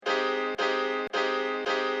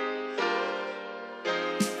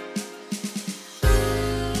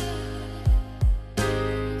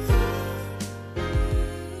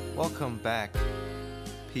Welcome back,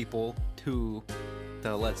 people, to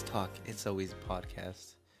the Let's Talk It's Always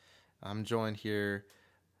podcast. I'm joined here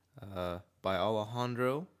by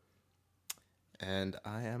Alejandro, and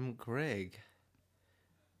I am Greg.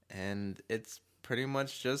 And it's pretty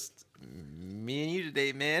much just me and you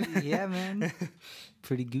today, man. Yeah, man.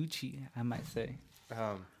 Pretty Gucci, I might say.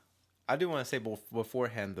 I do want to say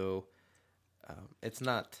beforehand, though, it's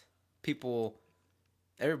not people.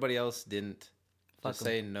 Everybody else didn't just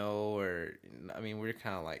say no, or I mean, we're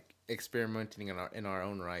kind of like experimenting in our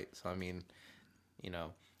own right. So I mean, you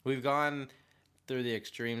know, we've gone through the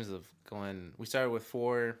extremes of going. We started with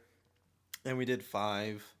 4, and we did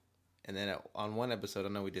 5, and then on one episode, I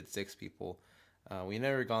know we did 6 people. We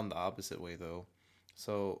never gone the opposite way though.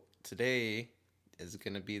 So today is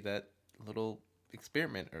gonna be that little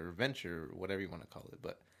experiment or venture, or whatever you want to call it.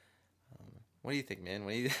 But what do you think, man?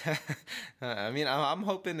 What do you? I mean, I'm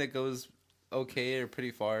hoping it goes okay or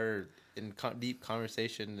pretty far in deep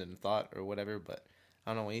conversation and thought or whatever. But I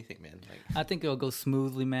don't know. What do you think, man? Like, I think it'll go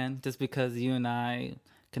smoothly, man. Just because you and I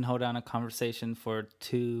can hold down a conversation for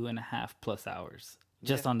 2.5+ hours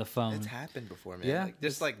just on the phone. It's happened before, man. Yeah, like,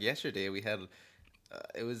 just like yesterday, we had.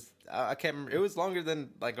 It was I can't remember. It was longer than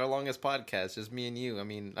like our longest podcast, just me and you. I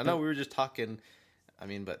mean, I know we were just talking. I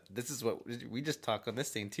mean, but this is what we just talk on this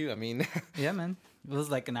thing too. I mean, yeah, man. It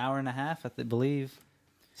was like an hour and a half, I believe.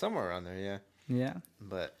 Somewhere around there, yeah. Yeah.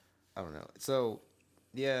 But I don't know. So,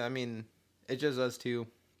 yeah, I mean, it's just us two,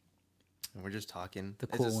 and we're just talking. The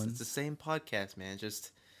cool ones. It's the same podcast, man.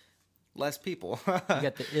 Just less people. You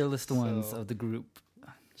got the illest ones of the group.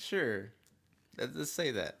 Sure. Let's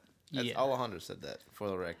say that. Yeah. Alejandro said that for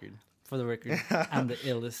the record. For the record, I'm the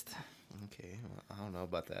illest. Okay, well, I don't know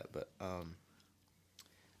about that, but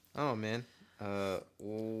oh man, I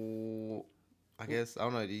guess I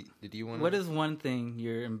don't know. Did you want? What is one thing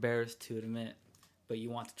you're embarrassed to admit, but you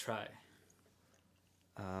want to try?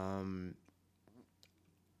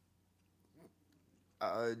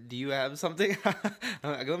 Do you have something?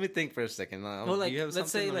 Let me think for a second. Well, like, do you have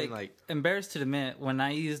let's say, something? like, embarrassed to admit, when I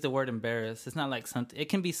use the word embarrassed, it's not like something, it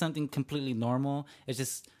can be something completely normal. It's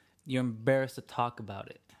just, you're embarrassed to talk about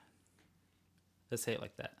it. Let's say it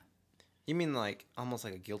like that. You mean like, almost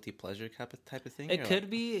like a guilty pleasure type of thing? It could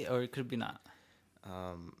be, or it could be not.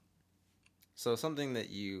 So something that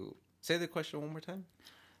you, say the question one more time?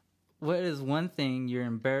 What is one thing you're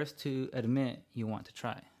embarrassed to admit you want to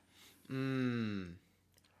try?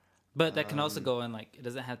 But that can also go in, like, it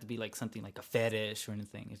doesn't have to be like something like a fetish or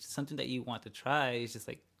anything. It's just something that you want to try. It's just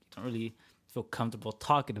like, you don't really feel comfortable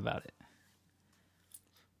talking about it.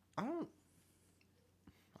 I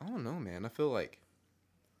don't know, man. I feel like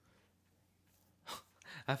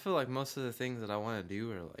most of the things that I want to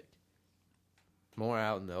do are like more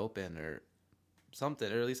out in the open or something,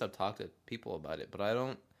 or at least I've talked to people about it, but I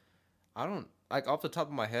don't like off the top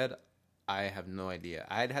of my head, I have no idea.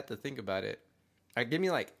 I'd have to think about it. Give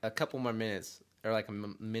me like a couple more minutes or like a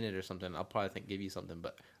minute or something. I'll probably give you something,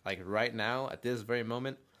 but like right now at this very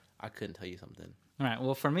moment, I couldn't tell you something. All right.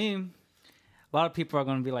 Well, for me, a lot of people are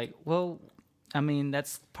going to be like, well, I mean,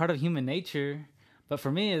 that's part of human nature. But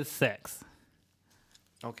for me, it's sex.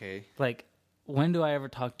 Okay. Like, when do I ever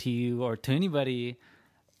talk to you or to anybody?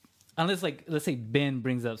 Unless, like, let's say Ben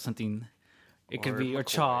brings up something. It could be, McCoy. or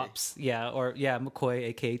Chops. Yeah, or, yeah, McCoy,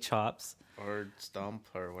 a.k.a. Chops. Or Stump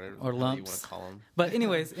or whatever. Or Lumps. You want to call them. But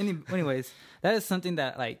anyways, that is something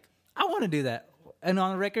that, like, I want to do that. And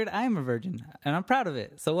on the record, I am a virgin. And I'm proud of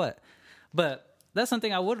it. So what? But that's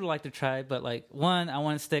something I would like to try. But, like, one, I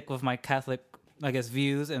want to stick with my Catholic, I guess,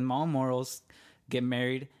 views and my own morals, get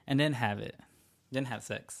married, and then have it. Then have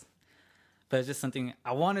sex. But it's just something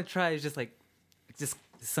I want to try. It's just, like, just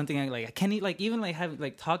something I can't like, even like have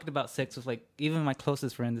like talking about sex with like even my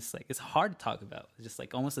closest friends. It's like, it's hard to talk about. It's just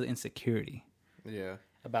like almost an insecurity. Yeah.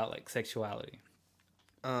 About like sexuality.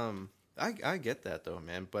 I get that though,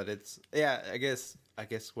 man. But it's, yeah, I guess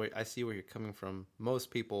where I see where you're coming from.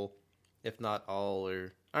 Most people, if not all,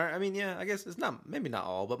 or I mean, yeah, I guess it's not, maybe not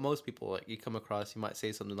all, but most people, like, you come across, you might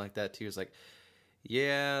say something like that too. It's like,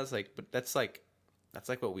 yeah, it's like, but that's like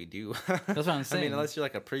what we do. That's what I'm saying. I mean, unless you're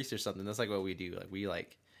like a priest or something, that's like what we do. Like, we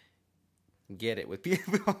like get it with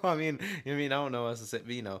people. I mean, I don't know what else to say,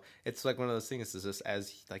 but, you know, it's like one of those things. It's just,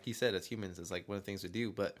 as like he said, as humans, it's like one of the things we do.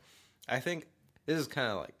 But I think this is kind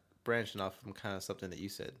of like branching off from kind of something that you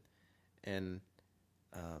said, and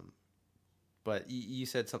but you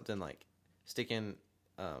said something like sticking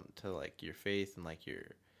to like your faith and like your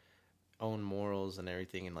own morals and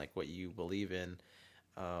everything and like what you believe in,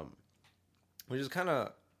 which is kind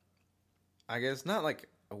of, I guess, not like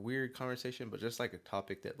a weird conversation, but just like a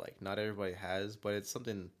topic that like not everybody has, but it's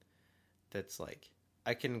something that's like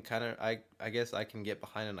I can kind of I guess I can get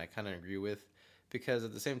behind and I kind of agree with, because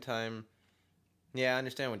at the same time, yeah, I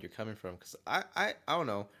understand what you're coming from, because I don't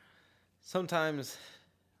know, sometimes,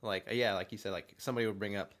 like, yeah, like you said, like somebody would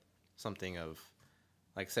bring up something of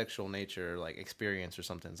like sexual nature, like experience or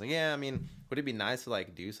something. It's like, yeah, I mean, would it be nice to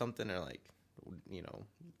like do something or like, you know,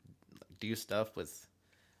 do stuff with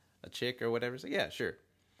a chick or whatever? It's like, yeah, sure.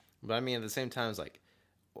 But I mean, at the same time, it's like,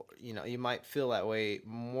 you know, you might feel that way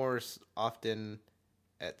more often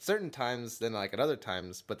at certain times than like at other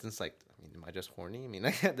times. But then it's like, I mean, am I just horny? I mean,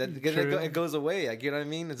 it goes away. Like, you know what I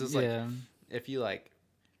mean? It's just like, if you like,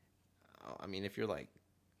 I mean, if you're like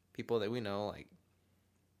people that we know, like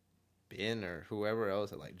Ben or whoever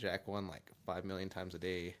else that like jack one like 5 million times a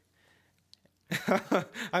day.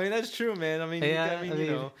 I mean, that's true, man. I mean, yeah, I mean, you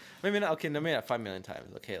know, maybe not. Okay, no, maybe not 5 million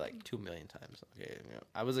times. Okay, like 2 million times. Okay, you know,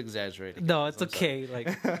 I was exaggerating. No, it's okay.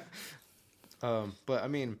 Like, but I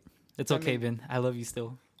mean, it's okay, Ben. I love you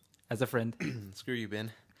still, as a friend. Screw you,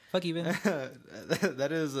 Ben. Fuck you, Ben. That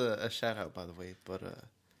is a shout out, by the way. But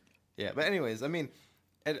yeah. But anyways, I mean,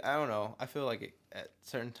 I don't know. I feel like at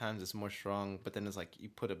certain times it's more strong, but then it's like you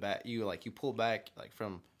put it back. You pull back like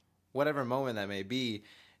from whatever moment that may be.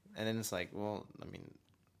 And then it's like, well, I mean,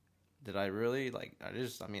 did I really like?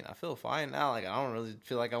 I mean, I feel fine now. Like, I don't really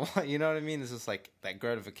feel like I want. You know what I mean? It's just like that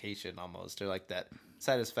gratification almost, or like that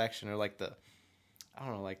satisfaction, or like the, I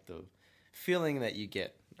don't know, like the feeling that you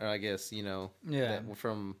get, or I guess, you know,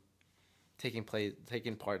 from taking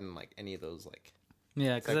part in like any of those like,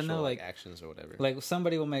 yeah, because I know like actions or whatever. Like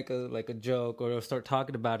somebody will make a joke or they'll start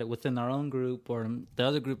talking about it within our own group or the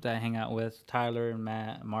other group that I hang out with, Tyler,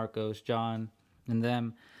 Matt, Marcos, John, and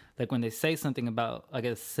them. Like when they say something about, I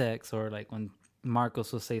guess, sex, or like when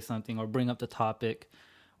Marcos will say something or bring up the topic,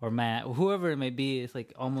 or Matt, or whoever it may be, it's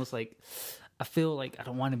like almost like I feel like I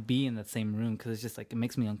don't want to be in that same room because it's just like it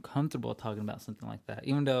makes me uncomfortable talking about something like that,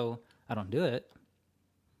 even though I don't do it.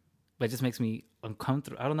 But it just makes me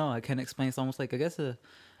uncomfortable. I don't know. I can't explain. It's almost like, I guess, a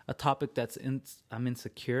topic I'm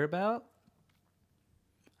insecure about.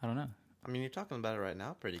 I don't know. I mean, you're talking about it right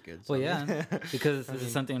now pretty good. So well, yeah, because this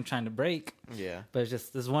is something I'm trying to break. Yeah. But it's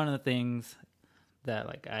just, this is one of the things that,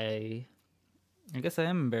 like, I guess I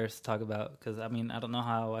am embarrassed to talk about because, I mean, I don't know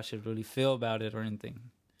how I should really feel about it or anything.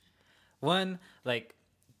 One, like,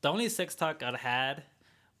 the only sex talk I had,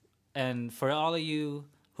 and for all of you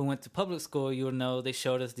who went to public school, you'll know they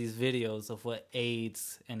showed us these videos of what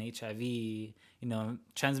AIDS and HIV, you know,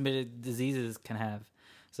 transmitted diseases can have.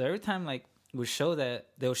 So every time, like,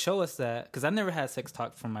 they'll show us that, because I never had sex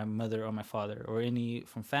talk from my mother or my father or any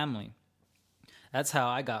from family. That's how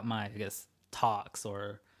I got my, I guess, talks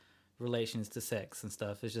or relations to sex and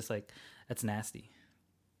stuff. It's just like, that's nasty.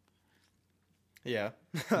 Yeah.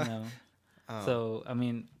 You know? So, I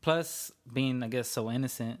mean, plus being, I guess, so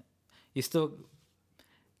innocent, you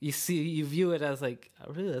view it as like,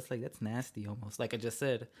 really, that's nasty almost, like I just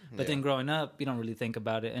said. But then growing up, you don't really think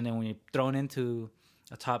about it. And then when you're thrown into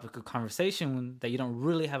a topic of conversation that you don't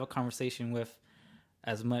really have a conversation with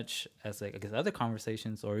as much as, like, I guess, other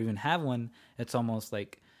conversations, or even have one, it's almost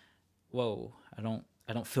like, whoa, I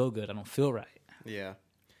don't feel good. I don't feel right. Yeah.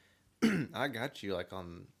 I got you, like,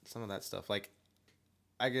 on some of that stuff. Like,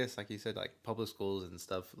 I guess, like you said, like, public schools and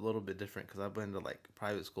stuff, a little bit different, because I've been to, like,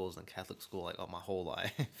 private schools and Catholic school, like, all my whole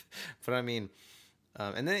life. But, I mean,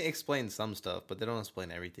 and they explain some stuff, but they don't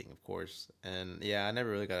explain everything, of course. And, yeah, I never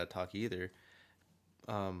really got to talk either.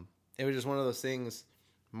 It was just one of those things,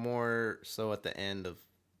 more so at the end of,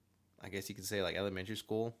 I guess you could say, like, elementary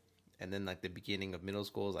school, and then, like, the beginning of middle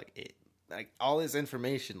school is, like all this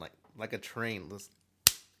information, like a train,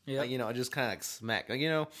 like, you know, it just kind of like smack, like, you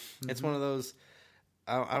know, it's one of those,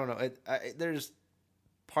 I don't know, there's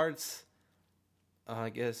parts, I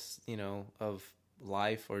guess, you know, of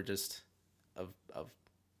life, or just of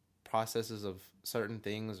processes of certain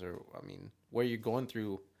things, or, I mean, where you're going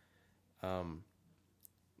through,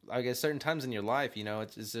 I guess, certain times in your life, you know,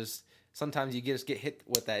 it's just, sometimes you just get hit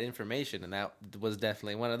with that information, and that was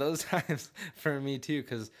definitely one of those times for me too,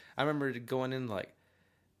 because I remember going in, like,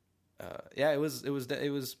 it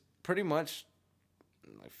was pretty much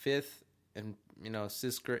like fifth and, you know,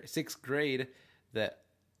 sixth grade that,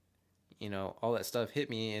 you know, all that stuff hit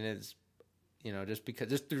me, and it's, you know, just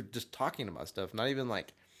through just talking about stuff, not even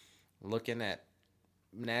like looking at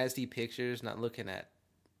nasty pictures, not looking at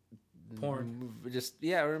porn, just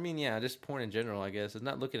porn in general, I guess. It's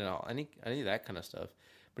not looking at all any of that kind of stuff,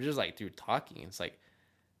 but just like through talking, it's like,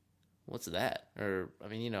 what's that? Or, I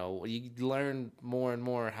mean, you know, you learn more and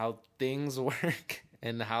more how things work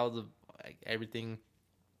and how everything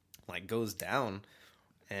like goes down,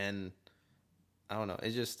 and I don't know,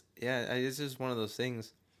 it's just, yeah, it's just one of those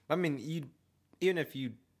things. I mean, even if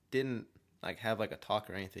you didn't like have like a talk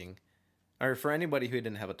or anything, or for anybody who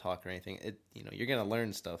didn't have a talk or anything, you're gonna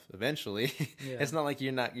learn stuff eventually. Yeah. It's not like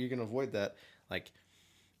you're gonna avoid that. Like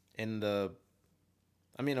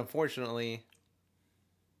unfortunately,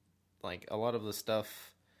 like a lot of the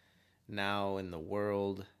stuff now in the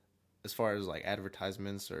world, as far as like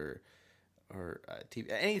advertisements or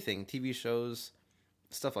TV shows,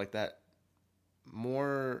 stuff like that,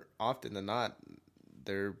 more often than not,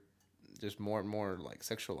 they're just more and more like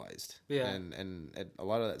sexualized. Yeah. And a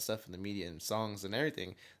lot of that stuff in the media and songs and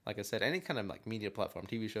everything, like I said, any kind of like media platform,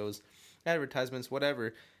 TV shows, advertisements,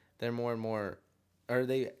 whatever, they're more and more, or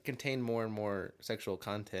they contain more and more sexual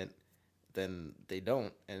content than they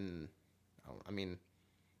don't. And I mean,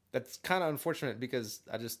 that's kind of unfortunate because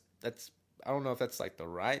I don't know if that's like the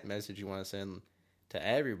right message you want to send to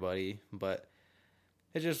everybody, but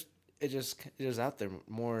it just out there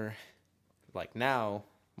more, like now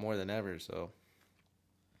more than ever. So,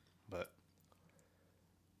 but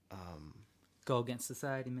Go against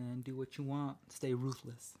society, man. Do what you want. Stay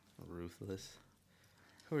ruthless. Ruthless.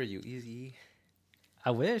 Who are you, Easy?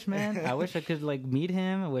 I wish, man. I wish I could like meet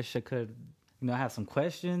him. I wish I could, have some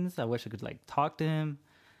questions. I wish I could like talk to him.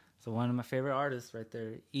 So one of my favorite artists right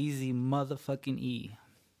there, Easy motherfucking E.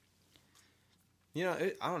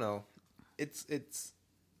 I don't know. It's.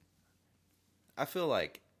 I feel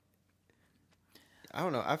like, I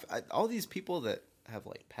don't know. All these people that have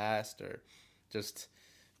like passed or just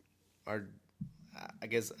are, I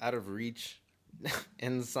guess, out of reach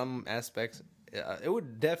in some aspects. It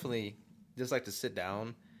would definitely just like to sit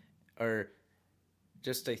down, or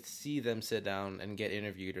just to see them sit down and get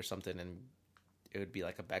interviewed or something, and it would be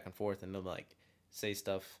like a back and forth, and they'll like say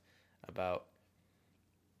stuff about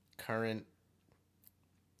current,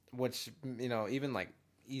 which even like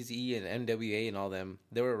Eazy-E and NWA and all them,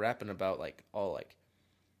 they were rapping about like all like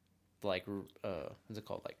what's it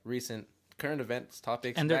called, like recent current events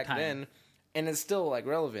topics and back then, and it's still like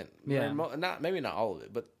relevant. Yeah, maybe not all of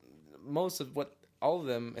it, but most of what all of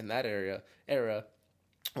them in that era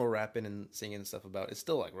were rapping and singing and stuff about, it's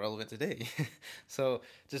still like relevant today. So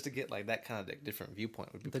just to get like that kind of like, different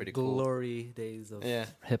viewpoint would be pretty cool. The glory days of Yeah.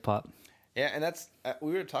 hip hop. Yeah, and that's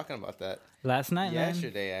we were talking about that last night,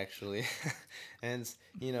 yesterday, actually. And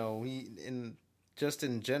in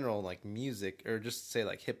general, like music, or just say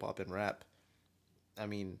like hip hop and rap, I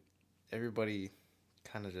mean, everybody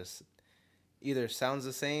kind of just either sounds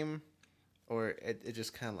the same, or it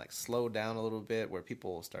just kind of like slowed down a little bit, where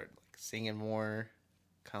people start like singing more,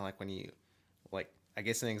 kind of like when you, like, I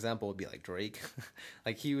guess an example would be like Drake.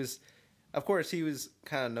 Like he was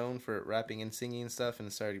kind of known for rapping and singing and stuff,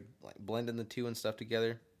 and started like blending the two and stuff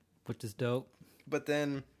together, which is dope. But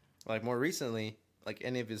then, like more recently, like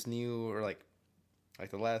any of his new, or like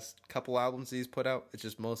the last couple albums he's put out, it's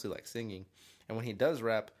just mostly like singing. And when he does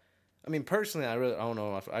rap, I mean, personally, I don't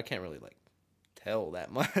know, I can't really like tell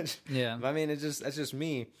that much. Yeah. But I mean, that's just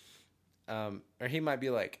me. Or he might be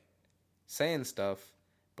like saying stuff,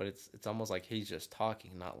 but it's almost like he's just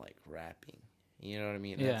talking, not like rapping. You know what I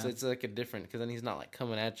mean? Yeah. It's like a different, because then he's not like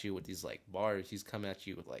coming at you with these like bars. He's coming at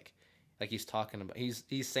you with like he's talking about, he's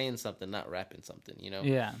saying something, not rapping something,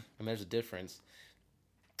 Yeah. And there's a difference.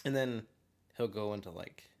 And then he'll go into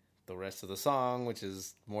like the rest of the song, which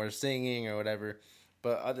is more singing or whatever.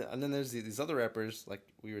 And then there's these other rappers like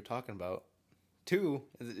we were talking about too.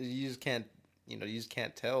 You just can't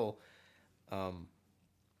tell.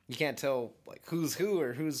 You can't tell like who's who,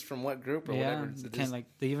 or who's from what group or whatever. You can't like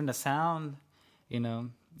even the sound.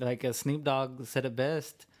 Like Snoop Dogg said it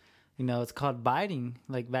best. It's called biting.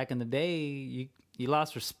 Like back in the day, you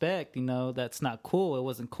lost respect. That's not cool. It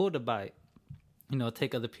wasn't cool to bite.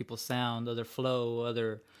 Take other people's sound, other flow,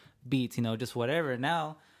 other beats. Just whatever.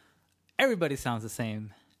 Now everybody sounds the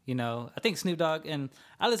same. I think Snoop Dogg, and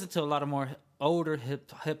I listen to a lot of more older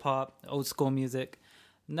hip hop, old school music.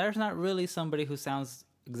 And there's not really somebody who sounds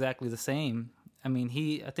exactly the same. I mean,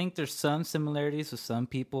 I think there's some similarities with some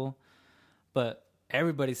people, but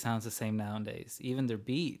everybody sounds the same nowadays. Even their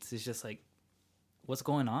beats. It's just like, what's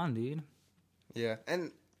going on, dude? Yeah,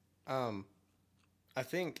 and I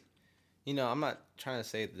think, I'm not trying to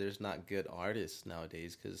say that there's not good artists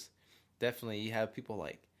nowadays, because definitely you have people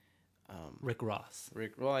like Rick Ross.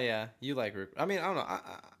 Well, yeah, you like Rick. I mean, I don't know.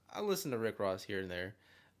 I listen to Rick Ross here and there.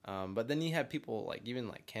 But then you have people like even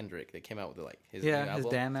like Kendrick that came out with like his new album, his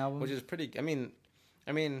damn album, which is pretty. I mean,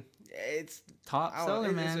 it's top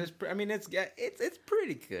seller, man. It's pretty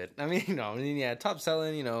good. I mean, top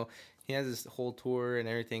selling. He has this whole tour and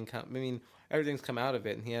everything. Everything's come out of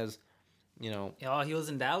it, and he has, Oh, he was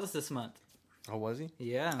in Dallas this month. Oh, was he?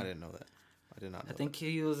 Yeah, I didn't know that. I did not know I think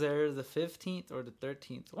he was there the 15th or the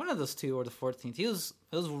 13th. One of those two, or the 14th. It was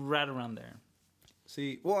right around there.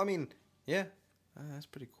 See, well, I mean, yeah, that's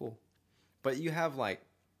pretty cool. But you have like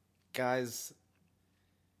guys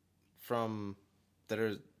from that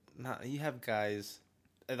are not. You have guys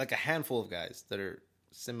like a handful of guys that are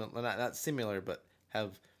similar, not similar, but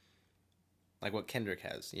have like what Kendrick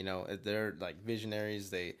has. You know, they're like visionaries.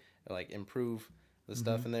 They like improve the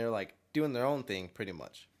stuff, and they're like doing their own thing pretty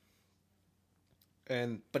much.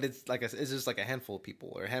 But it's like it's just like a handful of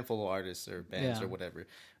people or a handful of artists or bands or whatever.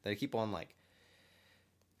 They keep on like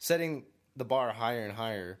setting the bar higher and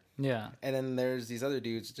higher. Yeah. And then there's these other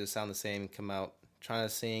dudes that just sound the same, come out trying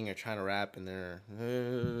to sing or trying to rap, and they're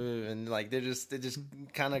and like they're just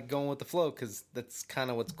kind of going with the flow because that's kind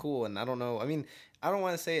of what's cool. And I don't know. I mean, I don't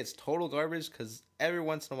want to say it's total garbage because every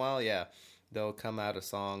once in a while, yeah, they'll come out a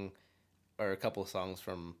song or a couple of songs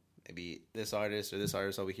from maybe this artist or this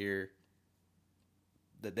artist over here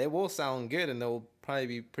that they will sound good and they'll probably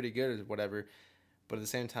be pretty good or whatever. But at the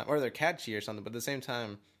same time, or they're catchy or something. But at the same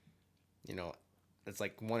time, you know, it's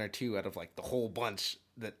like one or two out of like the whole bunch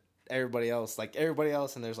that everybody else,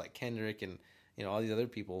 and there's like Kendrick and, you know, all these other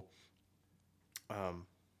people.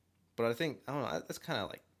 But I think, I don't know, that's kind of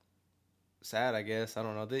like sad, I guess. I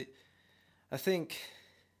don't know. I think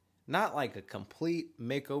not like a complete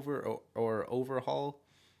makeover or overhaul,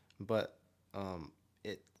 but I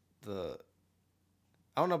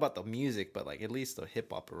don't know about the music, but like at least the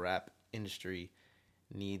hip hop or rap industry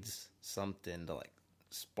needs something to like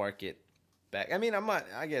spark it back. I mean, I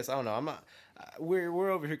don't know. We're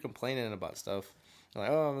over here complaining about stuff. Like,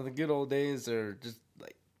 oh, the good old days are just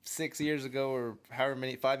like 6 years ago or however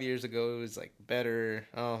many, 5 years ago, it was like better.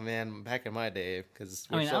 Oh man, back in my day, because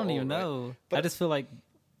I don't even know. But I just feel like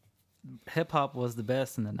hip hop was the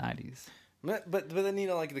best in the 90s. But then, you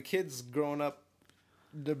know, like the kids growing up,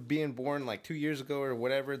 they're being born like 2 years ago or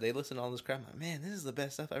whatever, they listen to all this crap. Like, man, this is the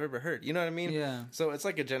best stuff I've ever heard. You know what I mean? Yeah. So it's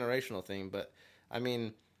like a generational thing. But I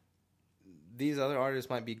mean, these other artists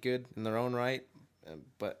might be good in their own right,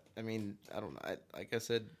 but I mean, I don't know. Like I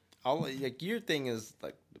said, like your thing is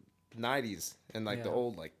like the 90s and like the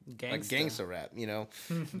old like gangsta rap, you know.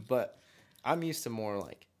 But I'm used to more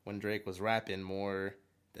like when Drake was rapping more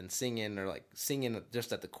than singing, or like singing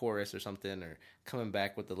just at the chorus or something, or coming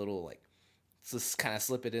back with the little like just kind of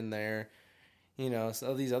slip it in there, you know.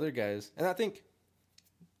 So these other guys, and I think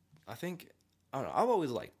I don't know. I've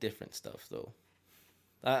always liked different stuff though.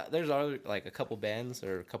 There's other like a couple bands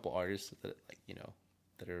or a couple artists that, like, you know,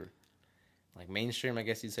 that are like mainstream, I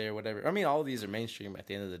guess you'd say, or whatever. I mean, all of these are mainstream at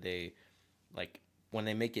the end of the day. Like when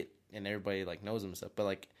they make it and everybody like knows them and stuff. But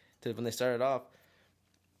like when they started off,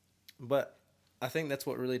 but I think that's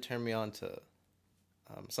what really turned me on to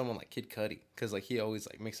someone like Kid Cudi, because like he always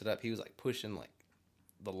like mixed it up. He was like pushing like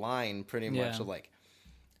the line pretty much of like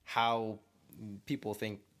how people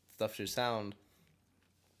think stuff should sound.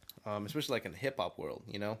 Especially like in the hip hop world,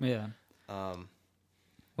 you know? Yeah.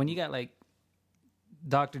 When you got like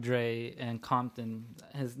Dr. Dre and Compton,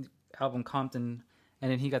 his album Compton,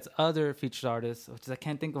 and then he got other featured artists, which I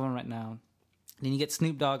can't think of them right now. Then you get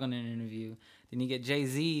Snoop Dogg on an interview. Then you get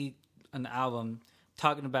Jay-Z on the album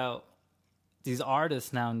talking about these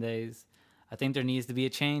artists nowadays. I think there needs to be a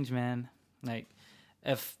change, man. Like,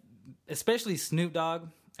 especially Snoop Dogg,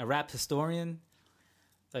 a rap historian,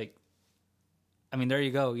 like, I mean, there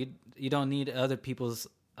you go. You don't need other people's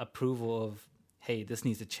approval of, hey, this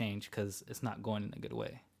needs to change because it's not going in a good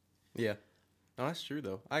way. Yeah. No, that's true,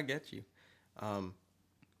 though. I get you.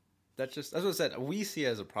 That's what I said. We see it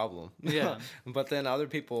as a problem. Yeah. But then other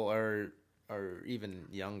people are even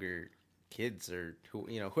younger kids, or who,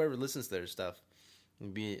 you know, whoever listens to their stuff,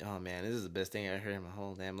 and be, oh man, this is the best thing I heard in my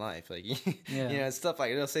whole damn life. Like, you know, stuff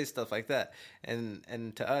like, they'll say stuff like that,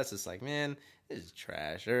 and to us, it's like, man, this is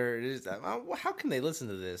trash, or how can they listen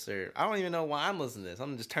to this, or I don't even know why I'm listening to this. I'm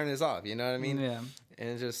gonna just turn this off. You know what I mean? Yeah.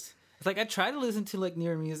 And it's like I try to listen to like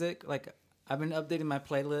newer music. Like I've been updating my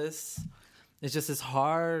playlists. It's just it's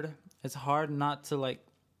hard. It's hard not to like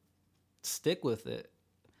stick with it.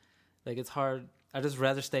 Like it's hard. I just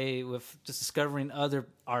rather stay with just discovering other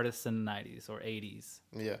artists in the 90s or 80s.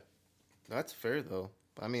 Yeah. That's fair, though.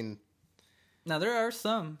 I mean... Now, there are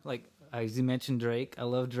some, like, as you mentioned, Drake. I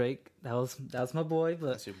love Drake. That was my boy. But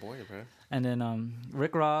that's your boy, bro. And then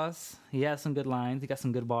Rick Ross. He has some good lines. He got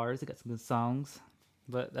some good bars. He got some good songs.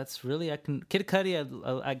 But that's really... Kid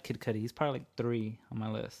Cudi, I Kid Cudi. He's probably like 3 on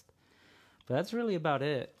my list. But that's really about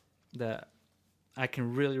it that I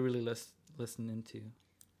can really, really listen into.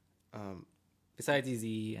 Besides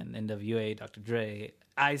Eazy and NWA, Dr. Dre,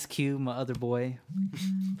 Ice Cube, my other boy.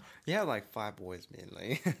 You have like 5 boys, man.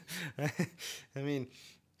 Like, I mean,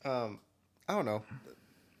 I I don't know.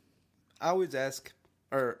 I always ask,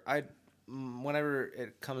 or whenever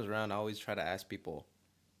it comes around, I always try to ask people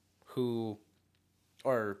who,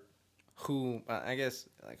 I guess,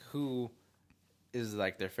 like, who is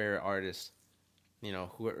like their favorite artist, you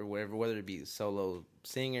know, whoever, whether it be solo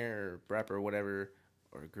singer or rapper or whatever,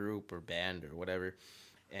 or group or band or whatever.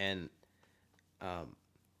 And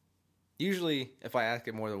usually if I ask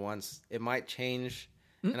it more than once, it might change.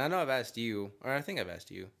 And I know I've asked you, or I think I've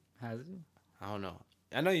asked you. Has it? I don't know.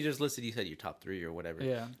 I know you just listed, you said your top 3 or whatever.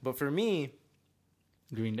 Yeah. But for me,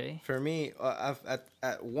 Green Day. For me,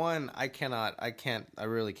 at one, I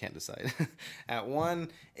really can't decide. At one,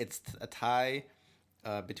 it's a tie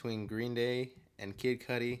between Green Day and Kid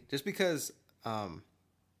Cudi, just because I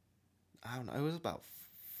don't know. It was about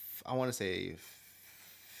I want to say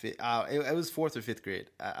it was 4th or 5th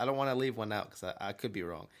grade. I don't want to leave one out because I could be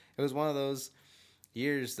wrong. It was one of those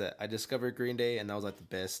years that I discovered Green Day, and that was like the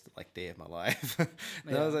best like day of my life.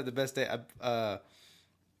 That was like the best day. I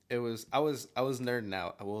was nerding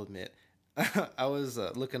out, I will admit. I was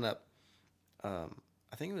looking up, I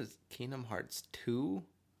think it was Kingdom Hearts 2.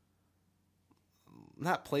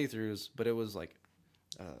 Not playthroughs, but it was like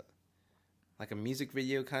a music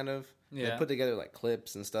video kind of. Yeah. They put together like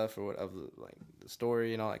clips and stuff of like the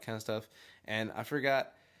story and all that kind of stuff. And I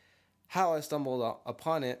forgot how I stumbled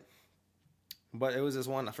upon it, but it was this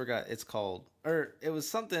one, I forgot it's called, or it was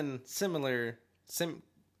something similar,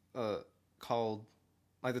 called,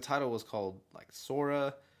 like the title was called like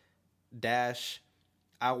Sora Dash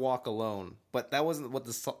I Walk Alone, but that wasn't what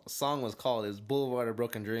the song was called. It was Boulevard of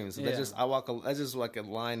Broken Dreams. So that's just that's just like a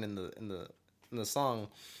line in the song.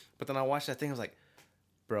 But then I watched that thing. I was like,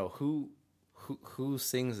 bro, who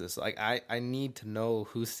sings this? Like I need to know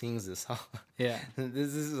who sings this song. Yeah,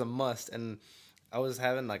 this is a must. And I was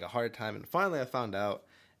having like a hard time, and finally I found out.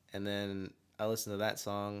 And then I listened to that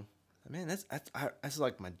song. Man, that's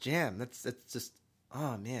like my jam. That's just,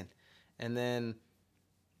 oh man. And then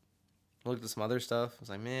I looked at some other stuff. I was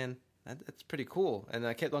like, man, that's pretty cool. And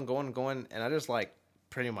I kept on going, and I just like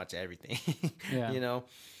pretty much everything. Yeah. You know?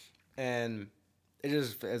 And it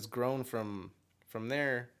just has grown from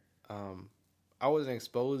there. I wasn't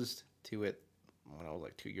exposed to it when I was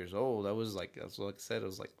like 2 years old. I was like, that's like I said, it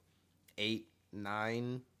was like 8,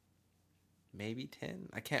 9, maybe 10.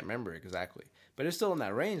 I can't remember exactly. But it's still in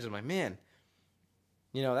that range. I'm like, man,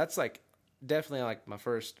 you know, that's like definitely like my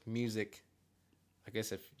first music. I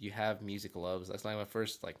guess if you have music loves, that's like my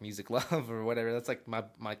first like music love or whatever. That's like my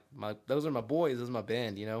those are my boys. This is my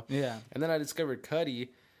band, you know? Yeah. And then I discovered Cudi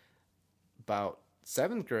about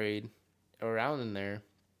 7th grade, around in there.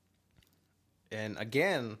 And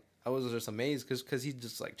again, I was just amazed because he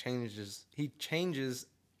just like changes. He changes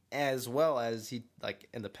as well as he, like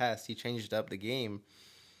in the past, he changed up the game.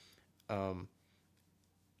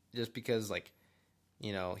 Just because, like,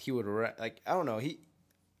 you know, he would like, I don't know, he's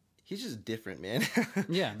just different, man.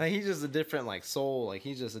 Yeah. Like he's just a different like soul. Like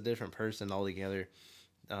he's just a different person altogether.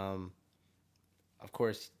 Of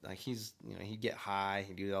course, like he's, you know, he'd get high,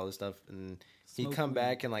 he'd do all this stuff, and he'd come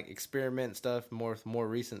back and like experiment stuff, more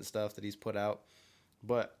recent stuff that he's put out.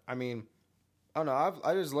 But I mean, I don't know.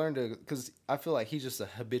 I just learned to, because I feel like he's just a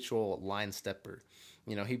habitual line stepper.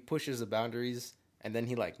 You know, he pushes the boundaries and then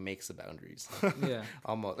he like makes the boundaries. Yeah.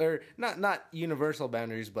 Almost, or not universal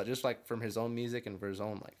boundaries, but just like from his own music and for his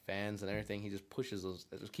own like fans and everything, he just pushes those.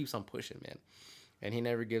 Just keeps on pushing, man. And he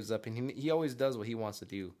never gives up, and he always does what he wants to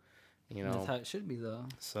do. You know, that's how it should be, though.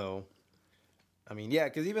 So, I mean, yeah,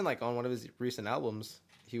 because even like on one of his recent albums,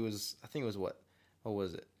 he was, I think it was what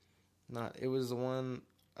was it? It was the one.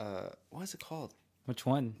 What is it called? Which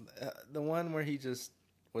one? The one where he just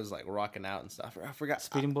was like rocking out and stuff. I forgot.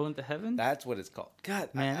 Speeding Bullet to Heaven? That's what it's called. God,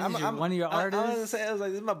 man, I'm one of your artists. I was say, I was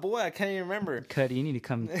like, this is my boy. I can't even remember. Cudi, you need to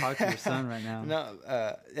come talk to your son right now. No,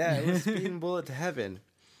 yeah, it was Speeding Bullet to Heaven,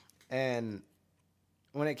 and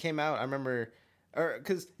when it came out, I remember,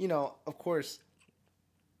 because you know, of course,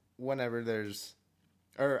 whenever there's,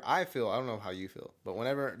 or I don't know how you feel, but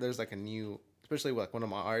whenever there's like a new, especially like one of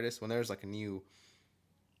my artists, when there's like a new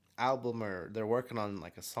album or they're working on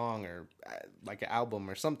like a song or like an album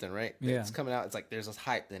or something, right? Yeah. It's coming out. It's like there's this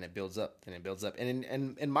hype, then it builds up, and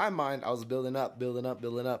in my mind, I was building up,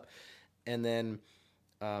 and then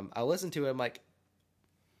I listened to it. I'm like,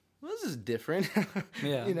 well, this is different,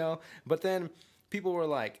 Yeah. You know. But then people were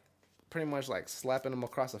like, pretty much like slapping him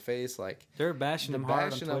across the face, like they're bashing him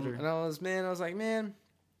hard on Twitter. and I was like, man.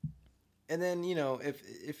 And then, you know,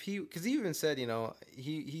 if he, because he even said, you know,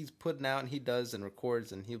 he's putting out and he does and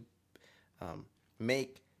records and he'll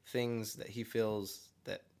make things that he feels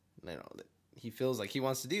that, you know, that he feels like he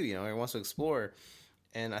wants to do, you know, he wants to explore.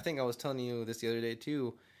 And I think I was telling you this the other day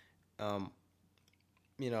too.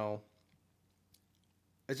 you know,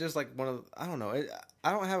 it's just like one of, I don't know.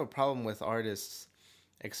 I don't have a problem with artists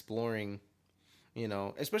exploring, you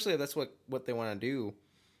know, especially if that's what they want to do.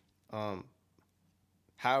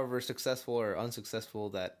 However successful or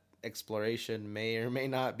unsuccessful that exploration may or may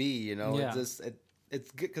not be, you know, Yeah. it's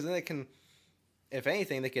good because then they can, if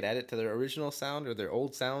anything, they could add it to their original sound or their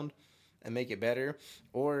old sound and make it better,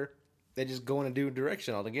 or they just go in a new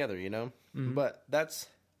direction altogether, you know. Mhm. But that's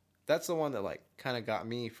the one that like kind of got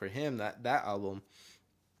me for him, that album.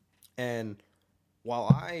 And while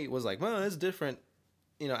I was like, well, it's different,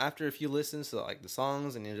 you know, after a few listens to like the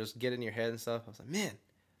songs and you just get in your head and stuff, I was like, man,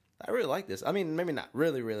 I really like this. I mean, maybe not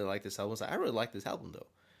really like this album. I was like, I really like this album though.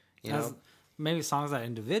 You know, maybe songs that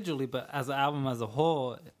individually, but as an album as a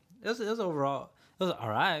whole, it was overall, it was all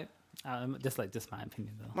right. Just my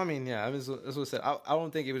opinion though. I mean, yeah, that's what I said. I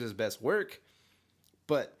don't think it was his best work,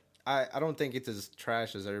 but I don't think it's as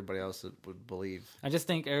trash as everybody else would believe. I just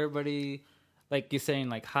think everybody, like you're saying,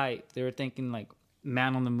 like hype. They were thinking like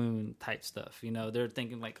Man on the Moon type stuff. You know, they're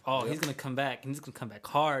thinking like, oh, he's gonna come back and he's gonna come back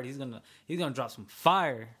hard. He's gonna drop some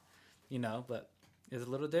fire. You know, but it's a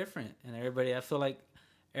little different. And everybody, I feel like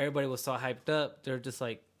everybody was so hyped up. They're just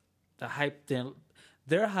like their hype didn't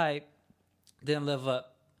live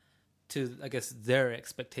up to, I guess, their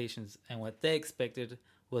expectations, and what they expected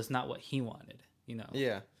was not what he wanted. You know.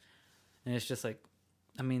 Yeah. And it's just like,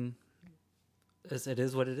 I mean, it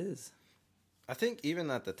is what it is. I think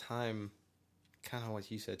even at the time, kind of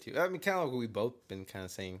what you said too. I mean, kind of like what we both been kind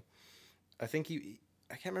of saying. I think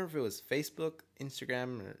I can't remember if it was Facebook,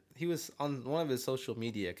 Instagram, or he was on one of his social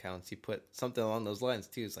media accounts. He put something along those lines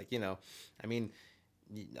too. It's like, you know, I mean,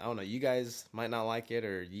 I don't know. You guys might not like it,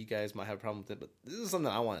 or you guys might have a problem with it, but this is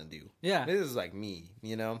something I want to do. Yeah, this is like me,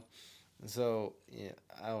 you know. So yeah,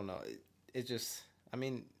 I don't know. It just, I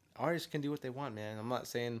mean, artists can do what they want, man. I'm not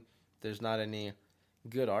saying there's not any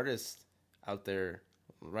good artists out there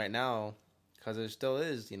right now, because there still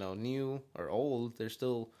is, you know, new or old. There's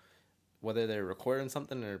still, whether they're recording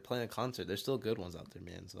something or playing a concert, there's still good ones out there,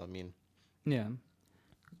 man. So I mean, yeah.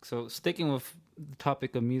 So sticking with the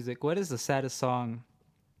topic of music, what is the saddest song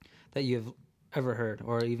that you've ever heard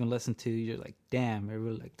or even listened to? You're like, damn, it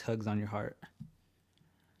really like tugs on your heart.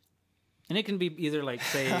 And it can be either like,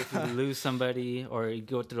 say, if you lose somebody or you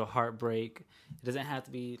go through a heartbreak. It doesn't have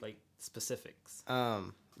to be like specifics.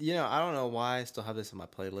 You know, I don't know why I still have this in my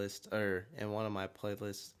playlist or in one of my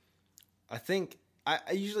playlists. I think I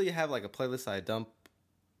usually have like a playlist I dump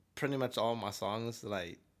pretty much all my songs that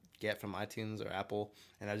I get from iTunes or Apple,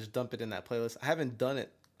 and I just dump it in that playlist. I haven't done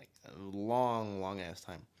it like a long ass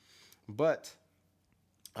time, but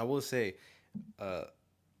I will say,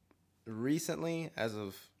 recently, as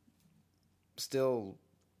of still,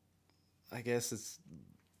 I guess it's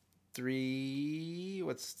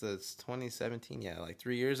it's 2017, yeah, like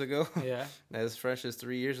 3 years ago. Yeah. As fresh as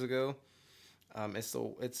 3 years ago. It's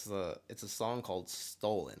a song called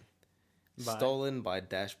Stolen. Stolen by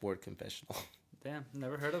Dashboard Confessional. Damn,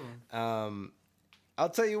 never heard of them. I'll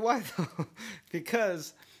tell you why though.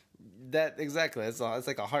 Because that, exactly, it's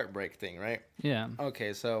like a heartbreak thing, right? Yeah.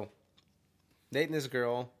 Okay, so dating this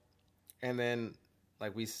girl, and then I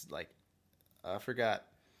forgot.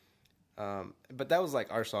 But that was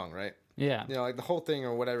like our song, right? Yeah. You know, like the whole thing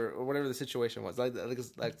or whatever the situation was. Like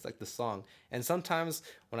like the song. And sometimes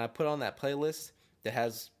when I put on that playlist that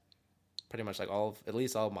has pretty much like at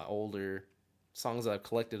least all of my older songs that I've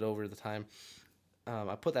collected over the time,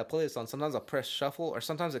 I put that playlist on. Sometimes I'll press shuffle, or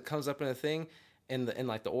sometimes it comes up in a thing in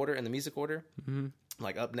like the order, in the music order,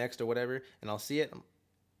 like up next or whatever, and I'll see it. I'm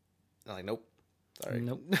like, nope. Sorry.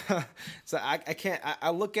 Nope. So I can't.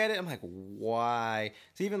 I look at it. I'm like, why?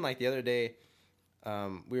 So even like the other day,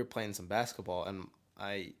 we were playing some basketball, and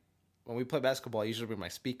when we play basketball, I usually bring my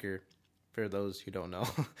speaker. For those who don't know,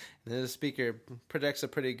 and the speaker projects a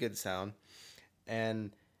pretty good sound,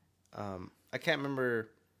 and I can't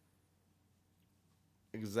remember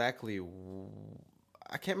exactly.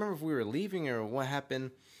 I can't remember if we were leaving or what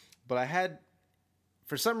happened, but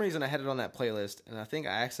for some reason I had it on that playlist, and I think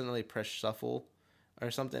I accidentally pressed shuffle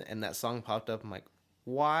or something, and that song popped up. I'm like,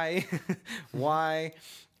 why? Why?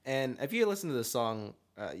 And if you listen to the song,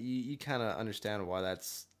 you kind of understand why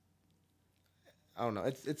that's. I don't know.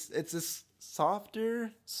 It's this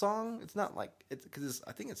softer song. It's not like it's because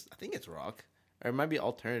I think it's rock, or it might be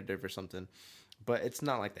alternative or something, but it's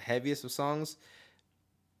not like the heaviest of songs.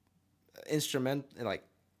 Instrument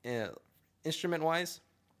wise,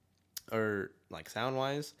 or like sound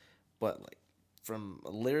wise, but like from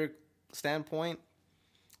a lyric standpoint,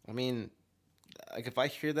 I mean, like if I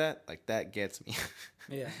hear that, like that gets me.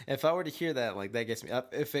 Yeah. If I were to hear that, like that gets me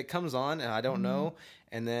up. If it comes on and I don't know,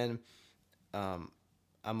 and then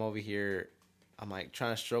I'm over here. I'm like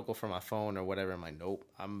trying to struggle for my phone or whatever. I'm like, nope,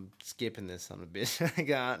 I'm skipping this son of a bitch. I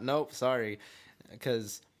got nope, sorry,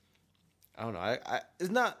 because I don't know. I it's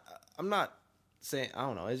not. I'm not saying I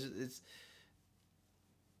don't know. It's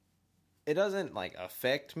it doesn't like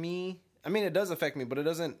affect me. I mean, it does affect me, but it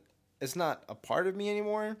doesn't. It's not a part of me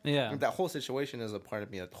anymore. Yeah. Like, that whole situation is a part of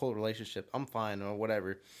me. That whole relationship, I'm fine or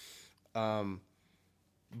whatever.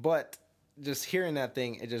 But just hearing that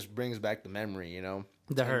thing, it just brings back the memory, you know,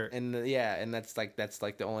 The hurt. and and that's like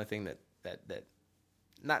the only thing that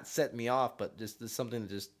not set me off, but just something that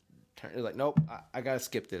just turn like, nope, I gotta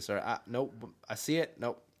skip this, or nope, I see it,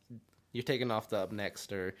 nope, you're taking off the up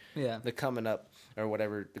next or the coming up or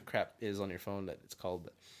whatever the crap is on your phone that it's called.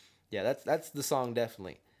 But yeah, that's the song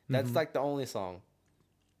definitely. That's like the only song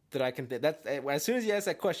that I can. That's as soon as you ask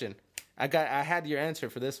that question, I had your answer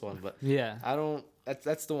for this one, but Yeah. I don't.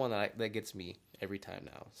 That's the one that gets me every time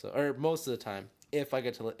now. So or most of the time, if I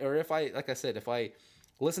get to or if I like I said, if I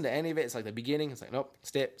listen to any of it, it's like the beginning. It's like nope,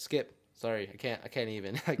 skip. Sorry, I can't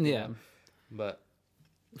even. Like, Yeah. But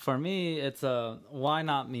For me, it's "Why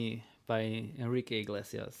Not Me" by Enrique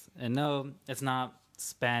Iglesias, and no, it's not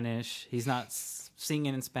Spanish. He's not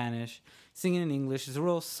singing in Spanish, singing in English. It's a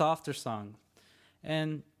real softer song,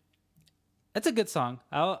 and it's a good song.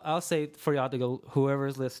 I'll say for y'all to go, whoever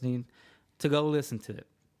is listening, to go listen to it.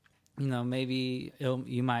 You know, maybe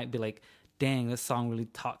you might be like, "Dang, this song really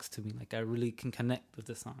talks to me. Like I really can connect with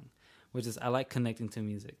this song," which is I like connecting to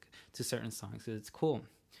music, to certain songs. It's cool,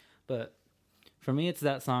 but for me, it's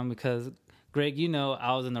that song because Greg, you know,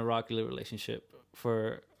 I was in a rocky relationship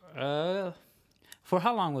for how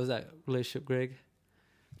long was that relationship, Greg?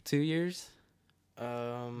 2 years?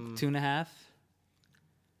 2.5?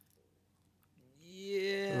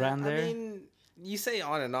 Yeah, Around there? I mean, you say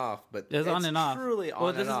on and off, but It's on and off. Truly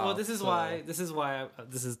on and off. Well, this is why this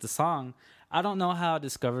is the song. I don't know how I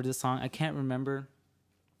discovered this song. I can't remember.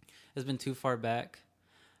 It's been too far back,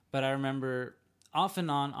 but I remember off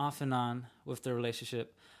and on with the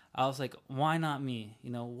relationship. I was like, why not me? You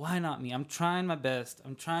know, why not me? I'm trying my best.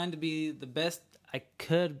 I'm trying to be the best I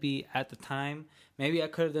could be at the time. Maybe I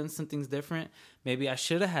could have done some things different. Maybe I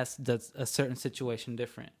should have had done a certain situation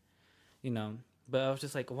different, you know. But I was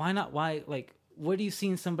just like, why not? Why? Like, what do you see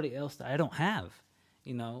in somebody else that I don't have?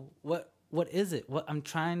 You know, what is it? What I'm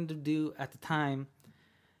trying to do at the time,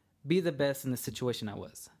 be the best in the situation I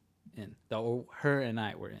was in, or her and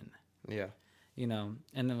I were in. Yeah. You know,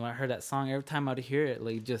 and then when I heard that song, every time I'd hear it,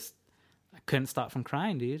 like, just, I couldn't stop from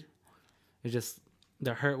crying, dude. It just,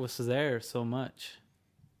 the hurt was there so much.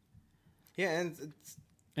 Yeah,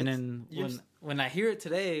 and then when I hear it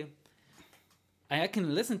today, I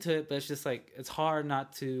can listen to it, but it's just like, it's hard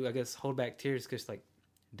not to, I guess, hold back tears because, like,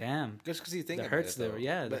 damn. Just because you think the about hurt's it, though. there.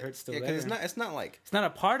 Yeah, the hurt's still there. Because it's not like... It's not a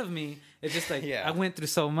part of me. It's just like, Yeah. I went through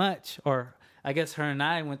so much, or I guess her and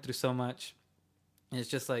I went through so much. And it's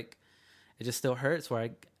just like, it just still hurts where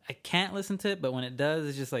I can't listen to it, but when it does,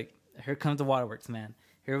 it's just like, here comes the waterworks, man.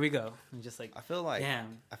 Here we go. And just like, I feel like...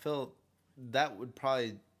 damn. I feel that would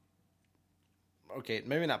probably... Okay,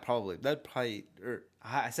 maybe not probably. That probably... Or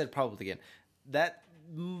I said probably again. That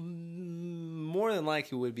more than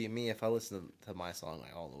likely would be me if I listened to my song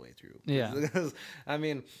like all the way through. Yeah. Because, I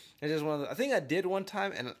mean, it's just one of the... I think I did one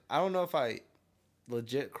time, and I don't know if I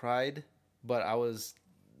legit cried, but I was...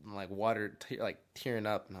 like tearing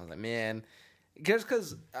up, and I was like, man, just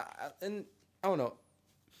because, and I don't know,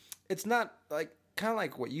 it's not like kind of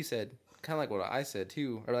like what you said, kind of like what I said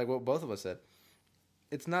too, or like what both of us said.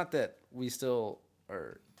 It's not that we still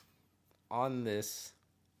are on this,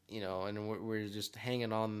 you know, and we're just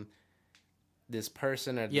hanging on this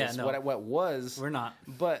person or this, what was. We're not.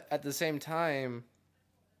 But at the same time,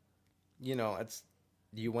 you know,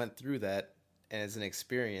 you went through that, and it's an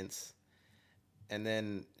experience. And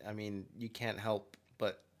then, I mean, you can't help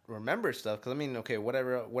but remember stuff. Because, I mean, okay,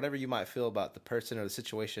 whatever you might feel about the person or the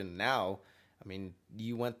situation now, I mean,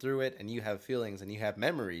 you went through it and you have feelings and you have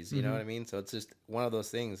memories, you know what I mean? So it's just one of those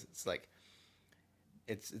things. It's like,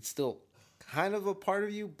 it's still kind of a part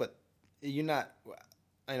of you, but you're not,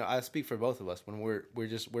 I know, I speak for both of us when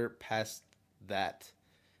we're past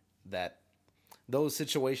those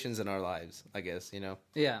situations in our lives, I guess, you know?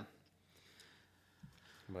 Yeah.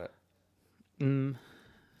 But... Do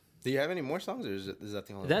you have any more songs, or is that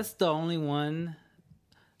the only That's the only one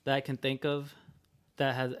that I can think of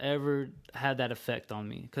that has ever had that effect on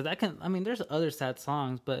me. Because there's other sad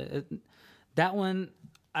songs, but that one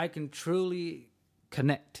I can truly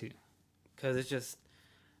connect to. Because it's just,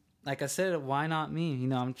 like I said, why not me? You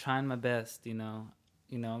know, I'm trying my best, you know,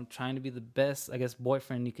 I'm trying to be the best, I guess,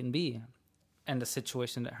 boyfriend you can be. And the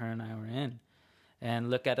situation that her and I were in.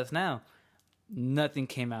 And look at us now. nothing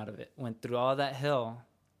came out of it. Went through all that hell.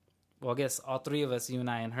 Well, I guess all three of us, you and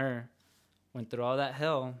I and her, went through all that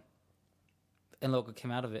hell, and look what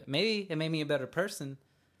came out of it. Maybe it made me a better person,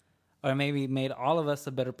 or maybe made all of us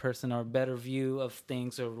a better person, or a better view of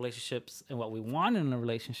things or relationships and what we want in a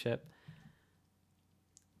relationship.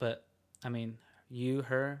 But, I mean, you,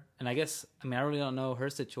 her, and I guess, I mean, I really don't know her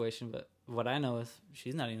situation, but what I know is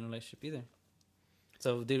she's not in a relationship either.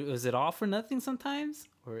 So, was it all for nothing sometimes?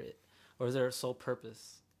 Or is there a sole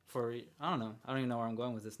purpose for, I don't know. I don't even know where I'm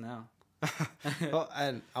going with this now. Well,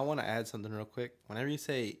 and I want to add something real quick.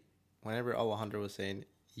 Whenever Alejandro was saying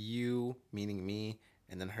you, meaning me,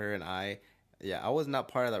 and then her and I was not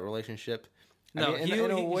part of that relationship. No, I mean,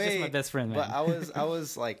 in a way, he's just my best friend, man. But I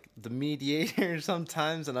was like the mediator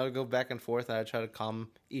sometimes, and I would go back and forth, and I'd try to calm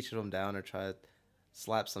each of them down or try to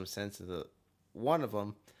slap some sense into one of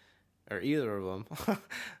them or either of them.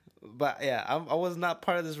 But yeah, I was not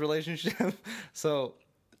part of this relationship, so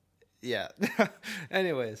yeah.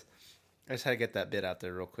 Anyways, I just had to get that bit out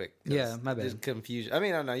there real quick. Yeah, my bad. There's confusion. I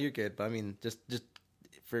mean, I know you're good, but I mean, just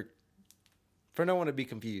for no one to be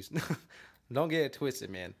confused. Don't get it twisted,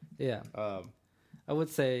 man. Yeah. I would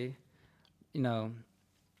say,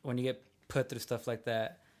 when you get put through stuff like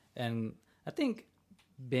that, and I think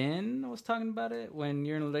Ben was talking about it, when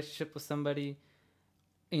you're in a relationship with somebody,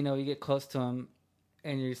 you get close to them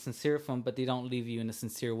and you're sincere for them, but they don't leave you in a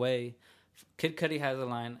sincere way. Kid Cudi has a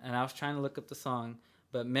line, and I was trying to look up the song,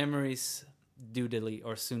 but memories do delete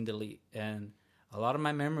or soon delete. And a lot of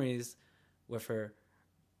my memories with her,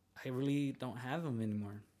 I really don't have them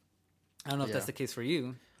anymore. I don't know if that's the case for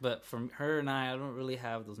you, but for her and I don't really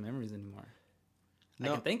have those memories anymore.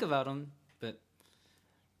 No. I can think about them,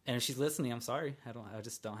 and if she's listening, I'm sorry. I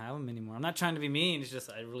just don't have them anymore. I'm not trying to be mean. It's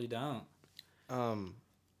just I really don't.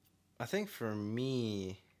 I think for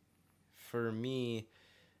me,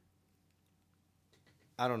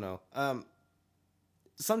 I don't know.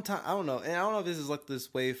 Sometimes I don't know, and I don't know if this is like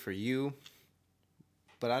this way for you,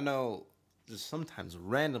 but I know just sometimes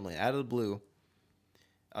randomly out of the blue,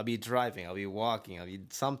 I'll be driving, I'll be walking, I'll be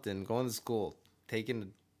something, going to school, taking a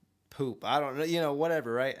poop, I don't know,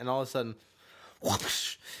 whatever, right? And all of a sudden,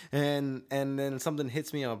 whoosh, and then something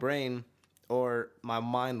hits me on my brain, or my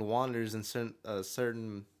mind wanders in a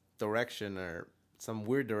certain direction or some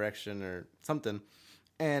weird direction or something,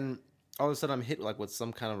 and all of a sudden I'm hit like with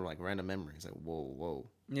some kind of like random memory. It's like, whoa,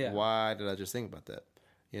 yeah. Why did I just think about that?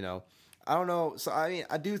 I don't know. So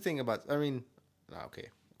I do think about. Okay.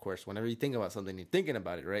 Of course, whenever you think about something, you're thinking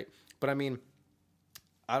about it, right? But I mean,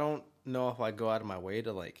 I don't know if I go out of my way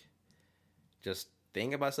to like just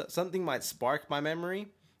think about stuff. Something might spark my memory,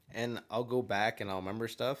 and I'll go back and I'll remember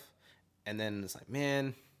stuff, and then it's like,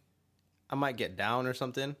 man, I might get down or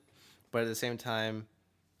something, but at the same time,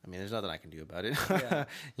 I mean, there's nothing I can do about it.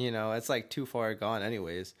 Yeah. It's like too far gone,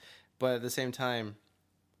 anyways. But at the same time,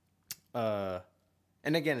 and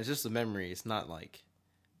again, it's just a memory. It's not like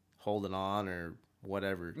holding on or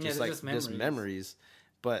whatever, just memories.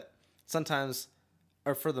 But sometimes,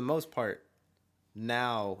 or for the most part,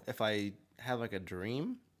 now if I have like a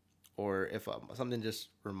dream, or if something just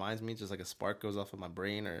reminds me, just like a spark goes off of my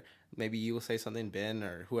brain, or maybe you will say something, Ben,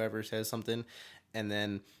 or whoever says something, and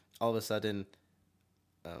then all of a sudden,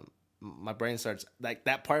 my brain starts like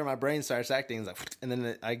that part of my brain starts acting like, and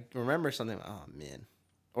then I remember something. Oh man.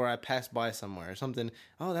 Or I pass by somewhere or something.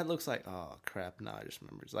 Oh, that looks like, oh, crap. No, I just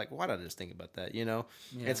remember. It's like, why did I just think about that? Yeah.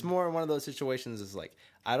 It's more one of those situations. It's like,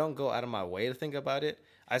 I don't go out of my way to think about it.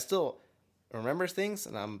 I still remember things,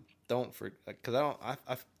 and because I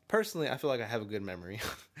personally, I feel like I have a good memory.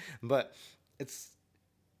 But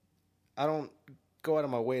I don't go out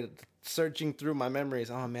of my way to searching through my memories.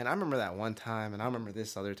 Oh, man, I remember that one time, and I remember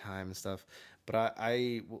this other time and stuff. But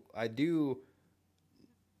I do,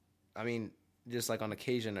 I mean, just like on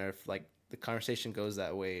occasion, or if like the conversation goes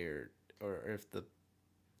that way, or if the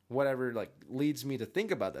whatever like leads me to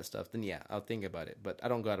think about that stuff, then yeah, I'll think about it. But I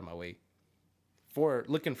don't go out of my way for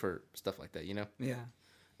looking for stuff like that, Yeah.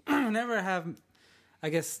 Never have, I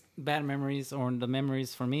guess, bad memories, or the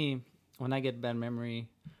memories for me, when I get bad memory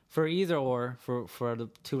for either or for the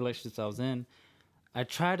two relationships I was in, I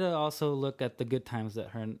try to also look at the good times that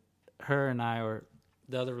her and I, or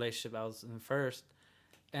the other relationship I was in first,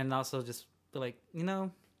 and also just be like, it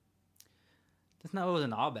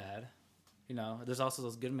wasn't all bad. There's also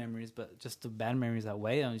those good memories, but just the bad memories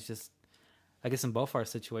outweigh them. It's just, I guess in both our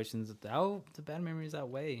situations, the bad memories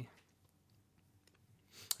outweigh.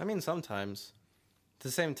 I mean, sometimes. At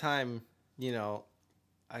the same time,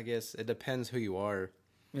 I guess it depends who you are.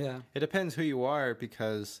 Yeah. It depends who you are,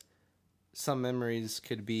 because some memories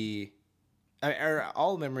could be, or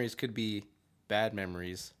all memories could be bad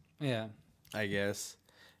memories. Yeah. I guess,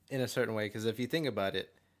 in a certain way. Because if you think about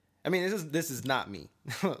it, I mean, this is not me.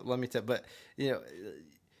 Let me tell. But you know,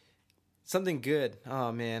 something good.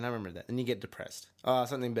 Oh man, I remember that. And you get depressed. Oh,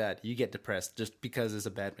 something bad. You get depressed just because it's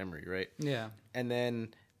a bad memory, right? Yeah. And then,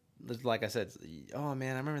 like I said, oh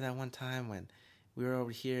man, I remember that one time when we were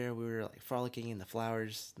over here. We were like frolicking in the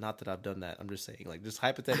flowers. Not that I've done that. I'm just saying, like, just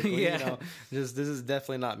hypothetically, Yeah. you know, just this is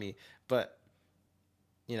definitely not me. But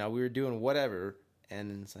you know, we were doing whatever,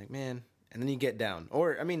 and it's like, man. And then you get down,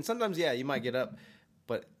 or I mean, sometimes yeah, you might get up,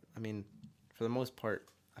 but I mean, for the most part,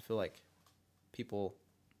 I feel like people,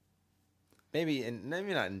 maybe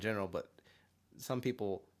not in general, but some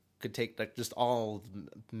people could take like just all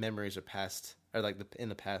memories or past or like in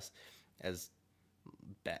the past as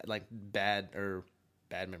bad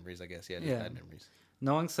memories, I guess. Yeah, just Yeah. bad memories.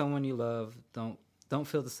 Knowing someone you love don't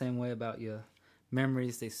feel the same way about you.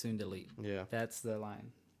 Memories they soon delete. Yeah, That's the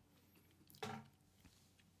line.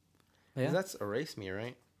 Yeah. that's Erase Me,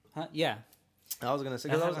 right? Huh? Yeah. I was gonna say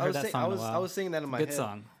I haven't heard that song in a I while. was singing that in my Good head.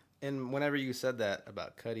 song. And whenever you said that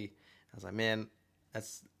about Cuddy, I was like, man, I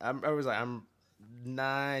was like, I'm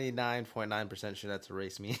 99.9% sure that's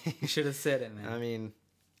Erase Me. You should have said it, man. I mean,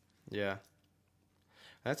 yeah,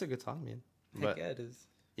 that's a good song, man. But Heck yeah, it is.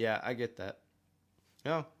 yeah, I get that.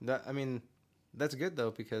 No, I mean, that's good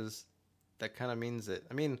though, because that kind of means that,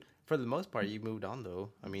 I mean, for the most part, you moved on though.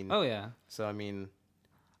 I mean, Oh yeah. so I mean,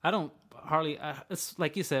 I don't hardly. It's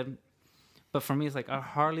like you said, but for me, it's like I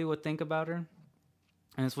hardly would think about her,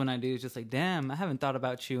 and it's when I do, it's just like, damn, I haven't thought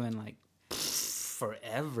about you in like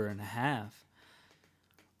forever and a half.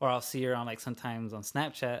 Or I'll see her on like sometimes on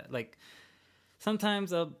Snapchat. Like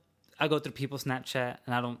sometimes I go through people's Snapchat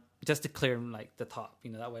and I don't just to clear like the top, you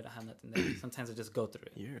know, that way I don't have nothing there. Sometimes I just go through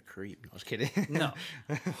it. you're a creep. No, I was kidding. No,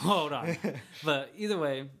 hold on. But either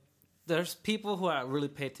way, there's people who I really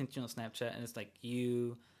pay attention on Snapchat, and it's like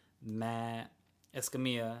you, Matt,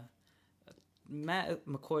 Escamilla. Matt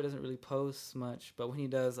McCoy doesn't really post much, but when he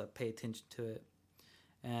does, I pay attention to it.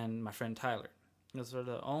 And my friend Tyler. Those are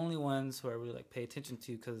the only ones who I really like pay attention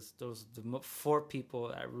to, because those are the 4 people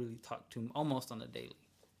that I really talk to almost on a daily.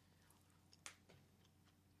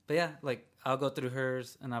 But yeah, like I'll go through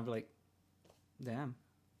hers and I'll be like, damn.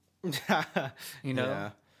 You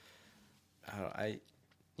know?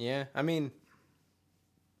 Yeah. I mean,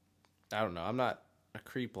 I don't know. I'm not a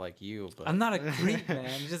creep like you, but I'm not a creep,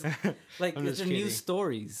 man. Just like I'm it's just their new kidding.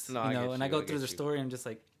 stories, No, you I know. get And I you, go I through get their you. story and I'm just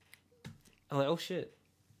like, I'm like, oh shit,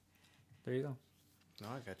 there you go. No,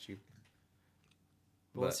 I got you.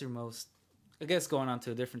 What's your most? I guess going on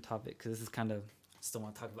to a different topic, because this is kind of still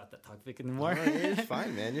want to talk about that topic anymore. No, you're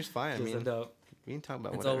fine, man. You're fine. I Because mean, dope. we can talk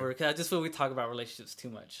about It's whatever. over. Cause I just feel we talk about relationships too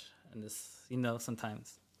much, and this, you know,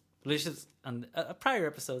 sometimes relationships on prior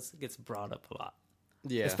episodes gets brought up a lot.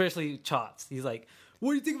 Yeah. Especially Chops. He's like,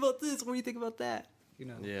 "What do you think about this? What do you think about that?" You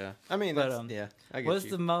know. Yeah. I mean, But, that's, yeah. I get What's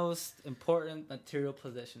you. the most important material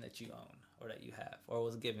possession that you own, or that you have, or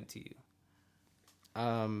was given to you?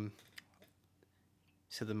 So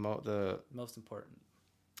the Most important.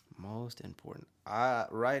 most important.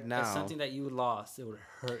 Right now. It's something that you lost. It would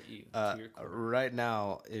hurt you. To your core. Right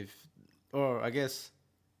now, or I guess,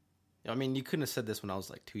 I mean, you couldn't have said this when I was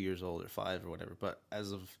like 2 years old or 5 or whatever. But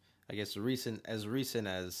as of, I guess, recent as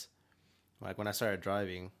like when I started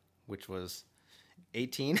driving, which was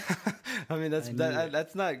 18. I mean, that's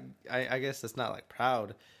not. I guess that's not like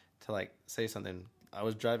proud to like say something. I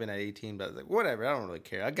was driving at 18, but I was like, whatever. I don't really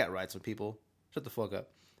care. I got rides with people. Shut the fuck up.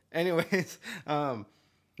 Anyways, no.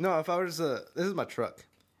 If I was this is my truck.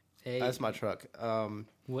 Hey, That's my truck.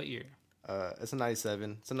 what year? It's a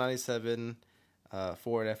 97. It's a 97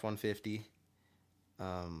 Ford F-150.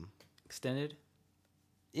 Extended?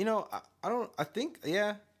 You know, I think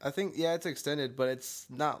it's extended, but it's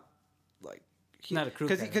not like Not a crew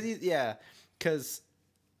because cab. because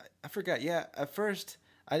I forgot. Yeah, at first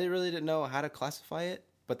I didn't know how to classify it,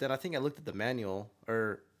 but then I think I looked at the manual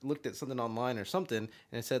or looked at something online or something, and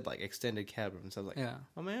it said like extended cab room. So I was like, Yeah.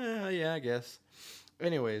 I'm like, yeah, I guess.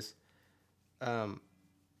 Anyways,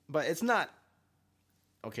 but it's not.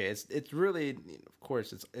 Okay, it's really, of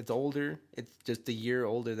course, it's older. It's just a year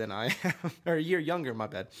older than I am, or a year younger. My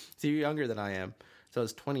bad. It's a year younger than I am, so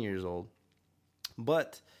it's 20 years old.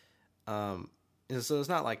 But, so it's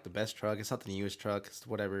not like the best truck. It's not the newest truck. It's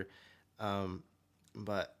whatever.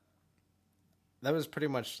 But that was pretty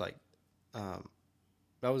much like, that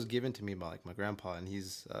was given to me by like my grandpa, and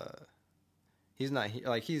he's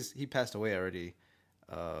he passed away already,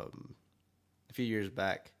 a few years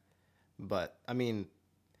back. But I mean,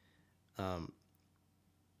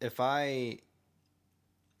 if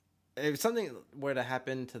something were to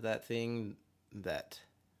happen to that thing that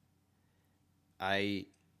I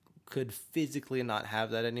could physically not have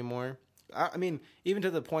that anymore. I mean, even to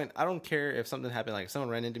the point, I don't care if something happened, like someone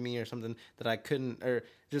ran into me or something that I couldn't, or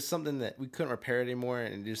just something that we couldn't repair it anymore,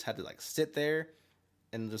 and just had to like sit there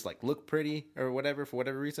and just like look pretty or whatever for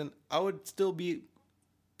whatever reason. I would still be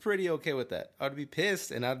pretty okay with that. I'd be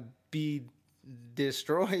pissed and I'd be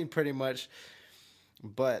destroyed pretty much,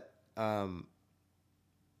 but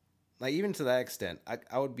like even to that extent,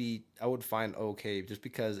 I would find okay just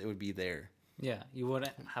because it would be there. Yeah, you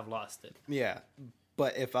wouldn't have lost it. Yeah,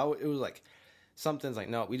 but if it was like something's like,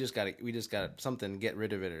 no, we just got something, get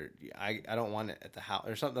rid of it, or I don't want it at the house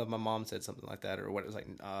or something. My mom said something like that, or what, it was like,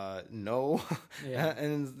 no. Yeah.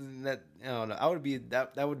 And that, I don't know,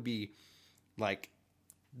 that would be like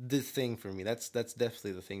the thing for me. That's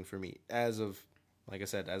definitely the thing for me as of, like I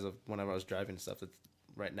said, as of whenever I was driving stuff. That's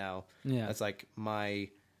right now. Yeah, That's like my.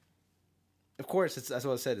 Of course, that's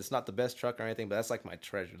what I said. It's not the best truck or anything, but that's like my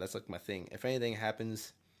treasure. That's like my thing. If anything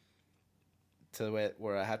happens to it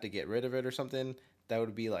where I have to get rid of it or something, that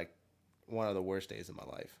would be like one of the worst days of my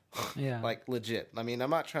life. Yeah. Like legit. I mean,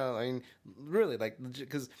 I'm not trying to, I mean, really, like legit,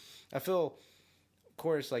 because I feel, of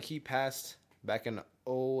course, like he passed back in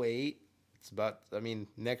 2008. It's about, I mean,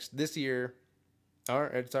 this year, or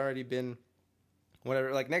it's already been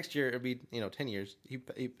whatever, like next year it'll be, 10 years.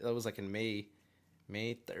 That was like in May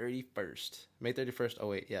 31st,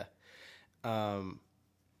 2008. Yeah.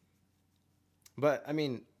 But I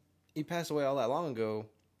mean, he passed away all that long ago,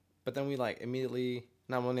 but then we like immediately,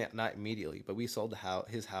 not immediately, but we sold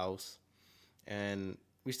his house, and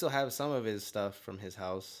we still have some of his stuff from his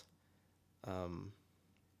house.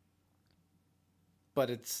 But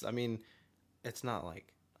it's not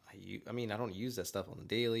like I don't use that stuff on the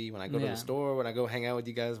daily. When I go to the store, when I go hang out with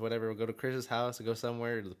you guys, whatever, we'll go to Chris's house, or go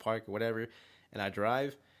somewhere to the park or whatever, and I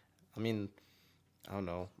drive. I mean, I don't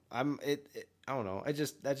know. I don't know. I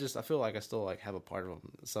feel like I still like have a part of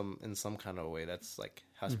them in some kind of a way. That's like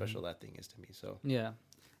how special that thing is to me. So yeah.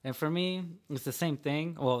 And for me, it's the same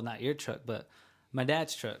thing. Well, not your truck, but my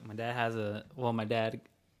dad's truck. My dad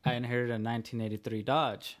I inherited a 1983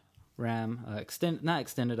 Dodge Ram, a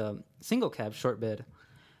single cab short bed,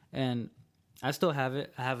 and I still have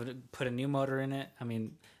it. I have put a new motor in it. I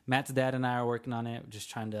mean, Matt's dad and I are working on it, just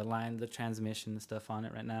trying to align the transmission and stuff on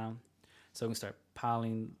it right now, so we can start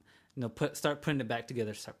piling, start putting it back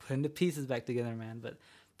together, start putting the pieces back together, man. But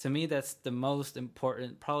to me, that's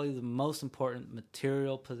probably the most important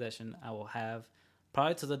material possession I will have,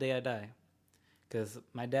 probably to the day I die, because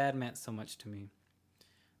my dad meant so much to me.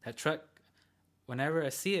 That truck, whenever I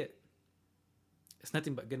see it, it's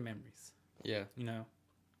nothing but good memories. yeah,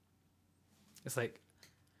 It's like,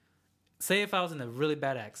 say if I was in a really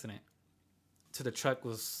bad accident, to the truck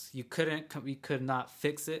you could not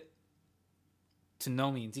fix it, to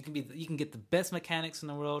no means. You can get the best mechanics in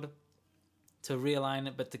the world to realign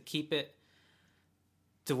it, but to keep it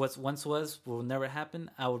to what once will never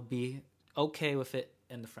happen. I would be okay with it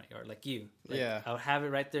in the front yard, like you. Yeah. I would have it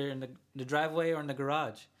right there in the driveway or in the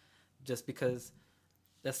garage, just because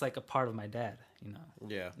that's like a part of my dad,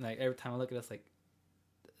 Yeah. Like every time I look at it, it's like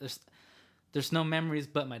there's no memories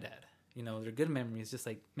but my dad. They're good memories, just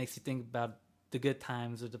like makes you think about the good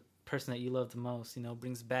times or the person that you love the most,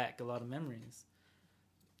 brings back a lot of memories.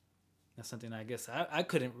 That's something I guess I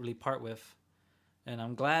couldn't really part with. And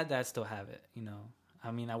I'm glad that I still have it,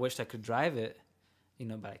 I mean, I wish I could drive it,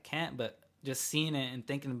 but I can't. But just seeing it and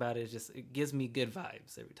thinking about it, it gives me good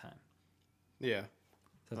vibes every time. Yeah.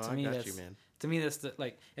 So I got you, man. To me, that's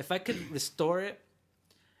like, if I could restore it,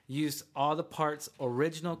 use all the parts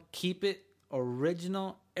original, keep it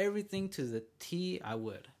original, everything to the T, I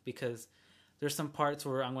would. Because there's some parts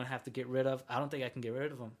where I'm going to have to get rid of. I don't think I can get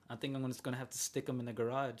rid of them. I think I'm just going to have to stick them in the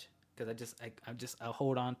garage. Because I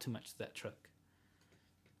hold on too much to that truck.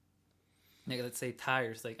 Like, let's say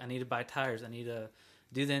tires. Like, I need to buy tires. I need to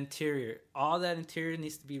do the interior. All that interior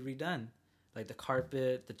needs to be redone. Like the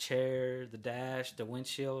carpet, the chair, the dash, the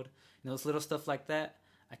windshield. Those little stuff like that.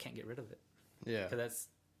 I can't get rid of it. Yeah. Because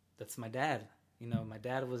that's my dad. My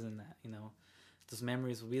dad was in that. Those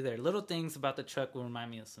memories will be there. Little things about the truck will remind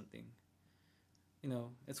me of something.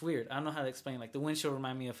 It's weird. I don't know how to explain. Like the windshield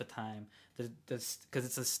remind me of a time. Because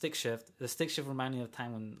it's a stick shift. The stick shift remind me of a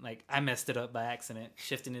time when like I messed it up by accident,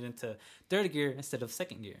 shifting it into third gear instead of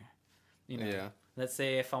second gear. Yeah. Let's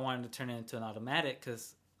say if I wanted to turn it into an automatic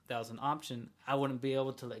because that was an option, I wouldn't be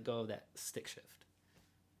able to let go of that stick shift.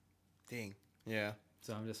 Dang. Yeah.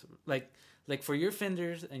 So I'm just like for your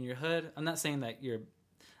fenders and your hood. I'm not saying that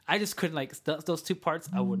I just couldn't like those two parts.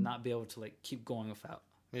 I would not be able to like keep going without.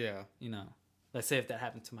 Yeah. Let's say if that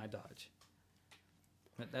happened to my Dodge.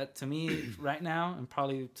 But that to me right now, and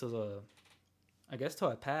probably till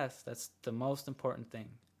I pass, that's the most important thing.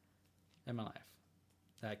 in my life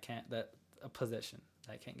that a possession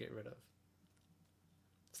that I can't get rid of.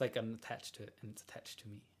 It's like I'm attached to it, and it's attached to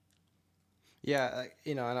me. Yeah,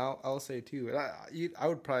 and I'll say too. And I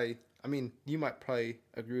would probably. I mean, you might probably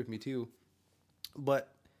agree with me too.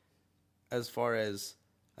 But as far as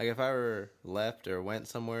like, if I were left or went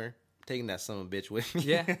somewhere, I'm taking that son of a bitch with me.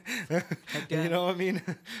 Yeah. You know what I mean?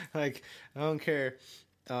 Like, I don't care.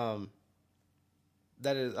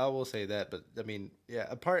 That is, I will say that. But I mean, yeah.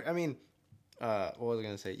 What was I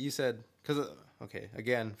gonna say? You said because okay,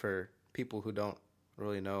 again, for people who don't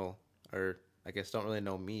really know, or I guess don't really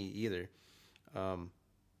know me either. A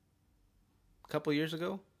couple years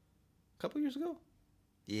ago, yeah, a couple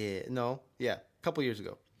years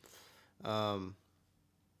ago,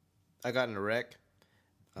 I got in a wreck,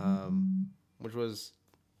 which was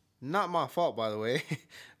not my fault, by the way,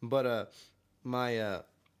 but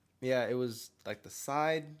yeah, it was like the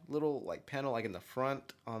side little like panel, like in the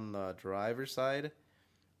front on the driver's side,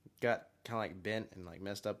 got kind of like bent and like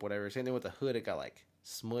messed up, whatever. Same thing with the hood; it got like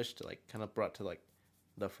smushed, like kind of brought to like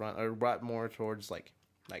the front, or brought more towards like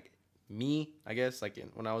me, I guess, like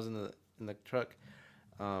when I was in the truck.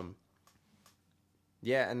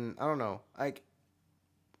 Yeah, and I don't know, like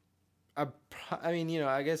I mean,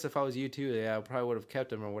 I guess if I was you too, yeah, I probably would have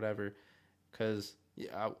kept him or whatever, because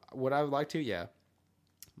would I like to, yeah,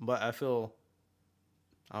 but I feel,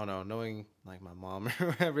 I don't know, knowing like my mom or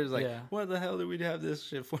whatever is like, what the hell did we have this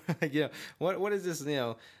shit for? Like, what is this?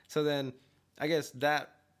 So then I guess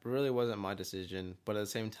that really wasn't my decision, but at the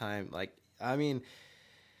same time, like, I mean,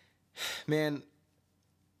 man,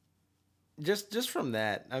 just from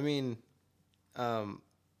that, I mean, that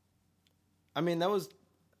was,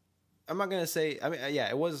 I'm not gonna say, I mean,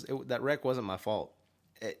 yeah, that wreck wasn't my fault.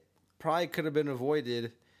 It probably could have been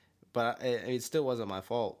avoided, but it still wasn't my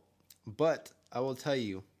fault. But I will tell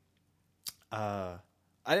you, because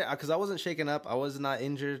I wasn't shaken up, I was not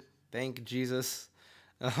injured, thank Jesus.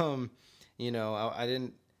 I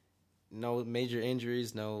didn't, no major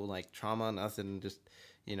injuries, no like trauma, nothing. Just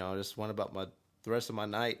went about the rest of my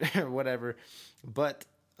night or whatever. But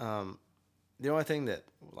the only thing that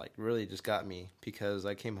like really just got me, because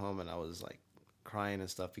I came home and I was like crying and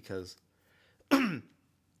stuff because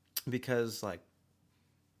like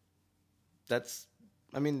that's,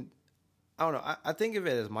 I mean, I don't know. I think of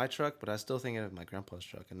it as my truck, but I still think of it as my grandpa's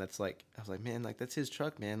truck, and that's like, I was like, man, like that's his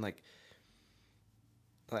truck, man, like,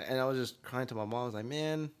 and I was just crying to my mom. I was like,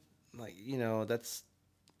 man, like, that's,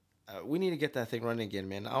 we need to get that thing running again,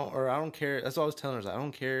 man. I don't care. That's what I was telling her. I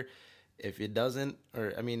don't care if it doesn't,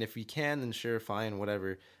 or I mean, if we can, then sure, fine,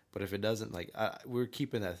 whatever. But if it doesn't, like, we're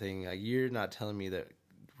keeping that thing. Like, you're not telling me that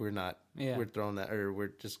we're throwing that, or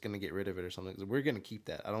we're just gonna get rid of it or something. We're gonna keep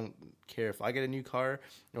that. I don't care if I get a new car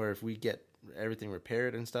or if we get everything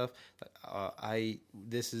repaired and stuff.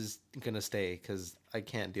 This is gonna stay because I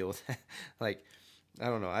can't deal with that. Like, I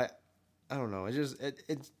don't know. I don't know.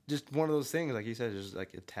 It's just one of those things, like you said, just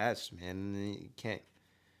like attached, man. And you can't.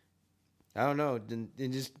 I don't know.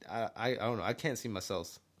 I don't know. I can't see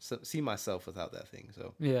myself without that thing.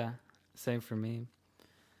 So yeah, same for me.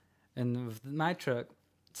 And with my truck,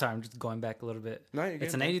 sorry, I'm just going back a little bit. No, you're good.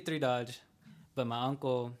 It's an '83 Dodge, but my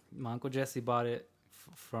uncle Jesse bought it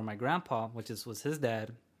for my grandpa, which was his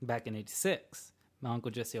dad, back in '86. My uncle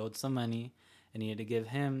Jesse owed some money, and he had to give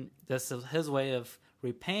him, that's his way of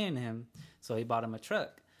repaying him. So he bought him a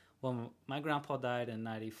truck. Well, my grandpa died in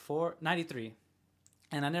 '93.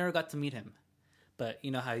 And I never got to meet him. But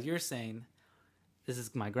you know how you're saying, this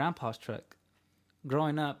is my grandpa's truck.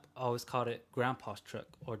 Growing up, I always called it grandpa's truck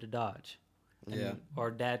or the Dodge.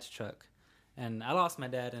 Or dad's truck. And I lost my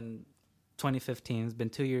dad in 2015. It's been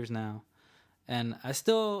 2 years now. And I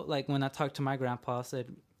still, like, when I talk to my grandpa,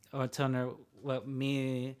 I was telling her what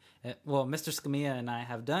Mr. Scamilla and I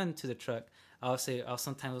have done to the truck. I'll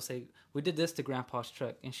sometimes say, we did this to grandpa's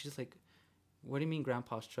truck. And she's like, what do you mean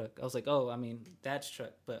grandpa's truck? I was like, oh, I mean dad's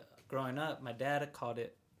truck. But growing up, my dad called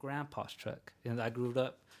it grandpa's truck. And I grew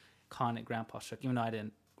up calling it grandpa's truck, even though I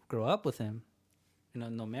didn't grow up with him.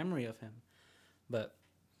 No memory of him. But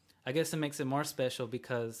I guess it makes it more special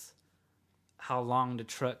because how long the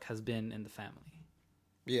truck has been in the family.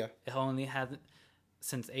 Yeah. It only had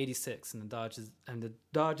since '86, and the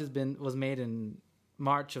Dodge was made in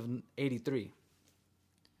March of '83.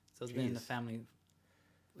 So it's been in the family.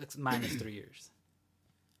 It's minus 3 years.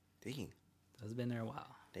 Dang. So it's been there a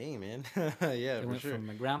while. Dang, man. Yeah, it went from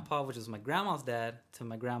my grandpa, which was my grandma's dad, to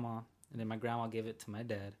my grandma, and then my grandma gave it to my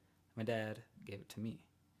dad. My dad gave it to me.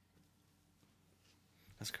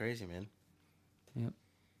 That's crazy, man. Yep.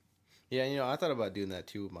 Yeah, I thought about doing that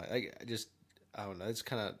too. I don't know. It's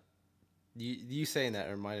kind of you saying that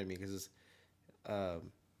reminded me because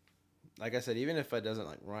like I said, even if it doesn't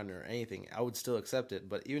like run or anything, I would still accept it.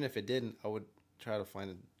 But even if it didn't, I would try to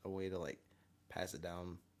find a way to like pass it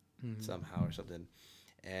down somehow or something.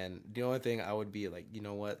 And the only thing I would be like, you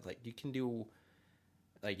know what, like you can do,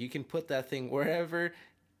 like you can put that thing wherever.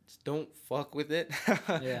 Just don't fuck with it.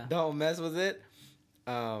 Yeah. Don't mess with it.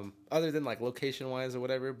 Other than like location wise or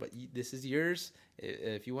whatever, but this is yours.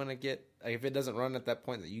 If you want to get, like, if it doesn't run at that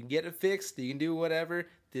point, you can get it fixed. You can do whatever.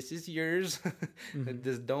 This is yours.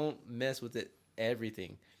 Just don't mess with it.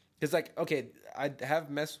 Everything. Because like, okay, I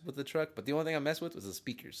have messed with the truck, but the only thing I messed with was the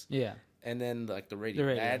speakers. Yeah. And then like the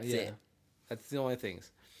radio. That's it. That's the only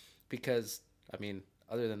things. Because I mean,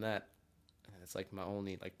 other than that, it's like my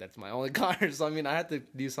only, like that's my only car. So I mean, I had to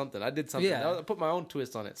do something. I did something. Yeah. I put my own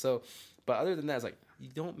twist on it. So, but other than that, it's like you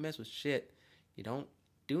don't mess with shit. You don't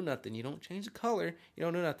do nothing. You don't change the color. You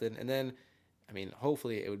don't do nothing. And then, I mean,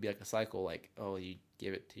 hopefully it would be like a cycle. Like, oh, you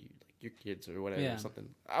give it to like your kids or whatever or something.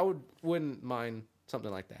 I wouldn't mind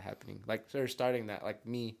something like that happening. Like they're starting that, like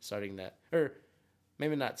me starting that, or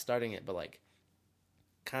maybe not starting it, but like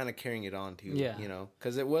kind of carrying it on to you know,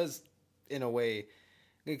 because it was in a way,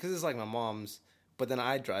 because it's like my mom's, but then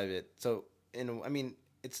I drive it. So I mean,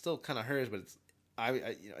 it's still kind of hers, but it's I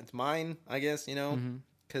you know, it's mine, I guess, you know.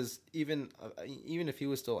 Because even if he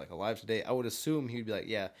was still like alive today, I would assume he'd be like,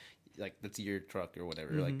 yeah, like that's your truck or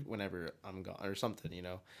whatever, like whenever I'm gone or something, you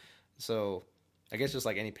know. So I guess just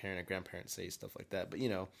like any parent or grandparent say stuff like that, but you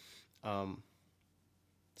know,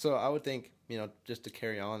 so I would think, you know, just to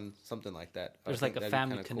carry on something like that. There's like a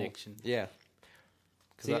family connection. Cool. Yeah.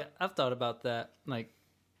 See, I've thought about that, like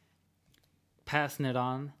passing it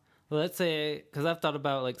on. Well, let's say, because I've thought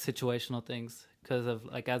about like situational things, because of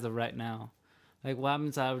like as of right now. Like, what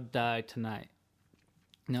happens if I would die tonight?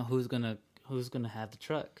 You know, who's gonna have the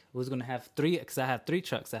truck? Who's gonna have three? Because I have three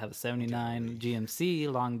trucks. I have a '79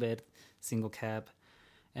 GMC long bed single cab,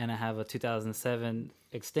 and I have a 2007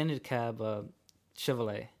 extended cab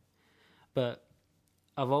Chevrolet. But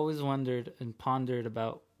I've always wondered and pondered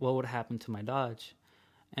about what would happen to my Dodge,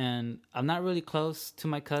 and I'm not really close to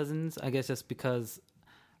my cousins. I guess just because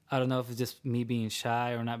I don't know if it's just me being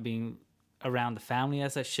shy or not being around the family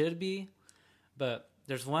as I should be. But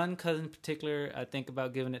there's one cousin in particular I think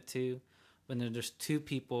about giving it to, but then there's two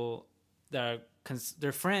people that are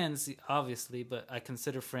they're friends, obviously, but I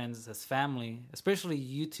consider friends as family, especially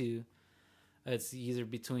you two. It's either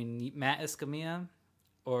between Matt Escamilla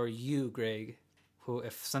or you, Greg, who,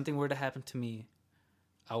 if something were to happen to me,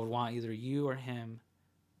 I would want either you or him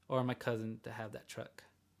or my cousin to have that truck.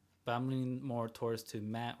 But I'm leaning more towards to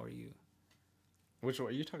Matt or you. Which one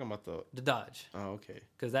are you talking about? The Dodge. Oh, okay.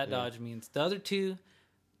 Because that Dodge means the other two.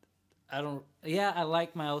 I don't. Yeah, I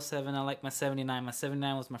like my 07. I like my 79. My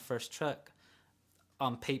 79 was my first truck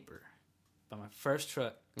on paper, but my first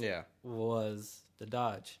truck was the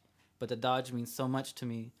Dodge. But the Dodge means so much to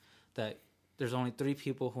me that there's only three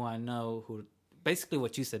people who I know who, basically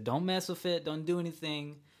what you said, don't mess with it, don't do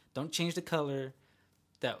anything, don't change the color,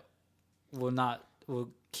 that will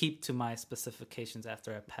keep to my specifications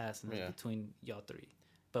after I pass, and it's between y'all three.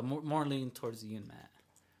 But more leaning towards you and Matt.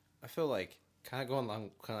 I feel like kind of going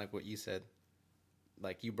along, kind of like what you said,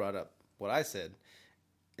 like you brought up what I said.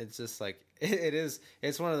 It's just like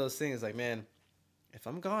it's one of those things. Like, man, if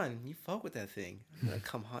I'm gone, you fuck with that thing. I'm gonna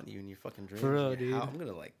come haunt you in your fucking dreams. For real, dude. I'm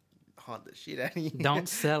gonna like haunt the shit out of you. Don't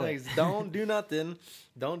sell like, it. Don't do nothing.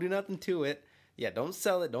 Don't do nothing to it. Yeah, don't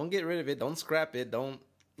sell it. Don't get rid of it. Don't scrap it. Don't,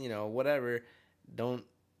 you know, whatever. Don't,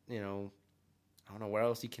 you know, I don't know what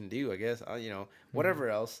else you can do. I guess you know, whatever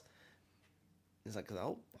else. It's like, 'cause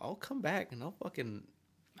I'll come back and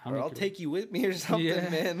I'll take you with me or something,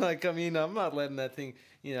 man. Like, I mean, I'm not letting that thing,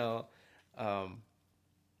 you know.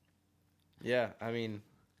 Yeah, I mean,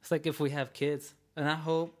 it's like if we have kids, and I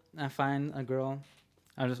hope I find a girl.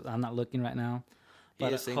 I'm not looking right now,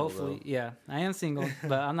 but single, hopefully, though. yeah, I am single,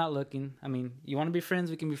 but I'm not looking. I mean, you want to be friends,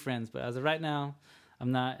 we can be friends, but as of right now,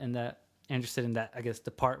 I'm not interested in that, I guess,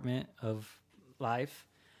 department of life.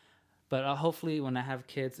 But hopefully, when I have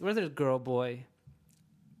kids, whether it's girl, boy,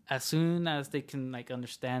 as soon as they can like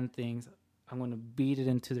understand things, I'm going to beat it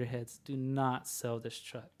into their heads. Do not sell this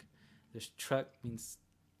truck. This truck means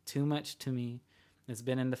too much to me. It's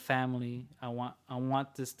been in the family. I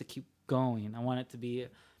want this to keep going. I want it to be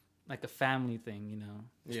like a family thing, you know.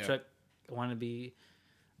 This truck, I want to be.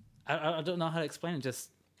 I don't know how to explain it.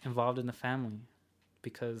 Just involved in the family,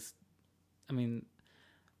 because, I mean,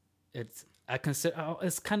 it's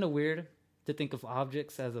kind of weird to think of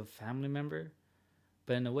objects as a family member,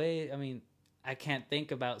 but in a way, I mean, I can't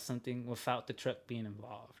think about something without the truck being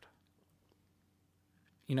involved.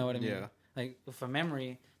 You know what I mean? Yeah. Like, with a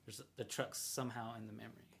memory, there's the truck somehow in the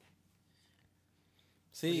memory.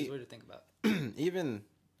 See, it's weird to think about. even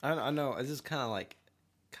I know this is kind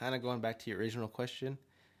of going back to your original question.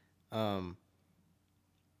 But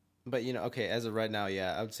okay, as of right now,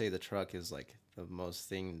 yeah, I would say the truck is like the most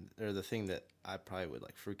thing, or the thing that I probably would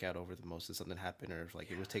like freak out over the most if something happened, or if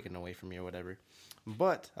like it was taken away from me or whatever.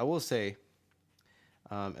 But I will say,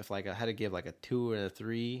 if like I had to give like a 2 or a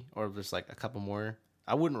 3, or just like a couple more,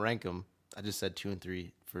 I wouldn't rank them. I just said 2 and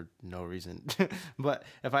 3 for no reason. But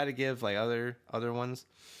if I had to give like other ones,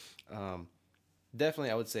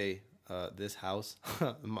 definitely I would say this house,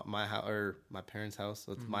 my house, or my parents' house.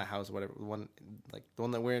 So it's my house, whatever, the one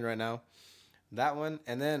that we're in right now. That one,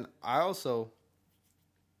 and then I don't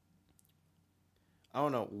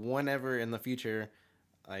know, whenever in the future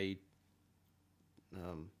I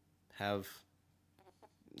have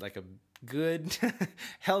like a good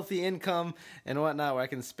healthy income and whatnot, where I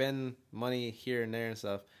can spend money here and there and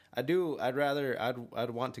stuff. I'd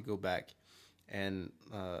want to go back and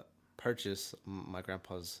purchase my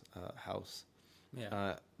grandpa's house.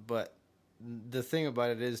 Yeah. But the thing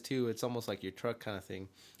about it is too, it's almost like your truck kind of thing.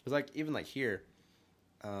 It's like, even like here,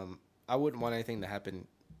 I wouldn't want anything to happen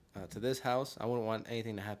to this house. I wouldn't want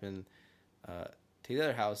anything to happen to the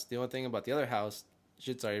other house. The only thing about the other house,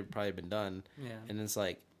 shit's already probably been done. Yeah. And it's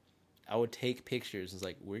like, I would take pictures. It's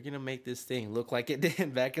like, we're gonna make this thing look like it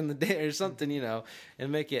did back in the day or something,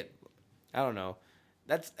 and make it, I don't know.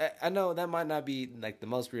 I know that might not be like the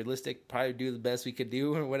most realistic. Probably do the best we could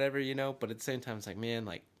do or whatever, but at the same time, it's like, man,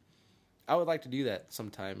 like, I would like to do that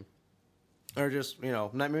sometime. Or just,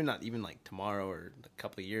 not even like tomorrow or a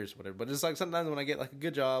couple of years, whatever. But it's like sometimes when I get like a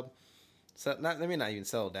good job, so not even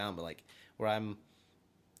settle down, but like where I'm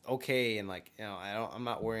okay and like, I'm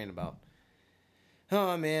not worrying about,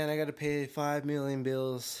 oh man, I got to pay 5 million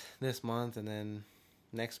bills this month, and then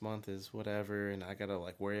next month is whatever, and I got to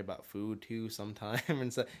like worry about food too sometime.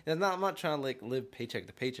 And so I'm not trying to like live paycheck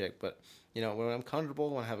to paycheck, but when I'm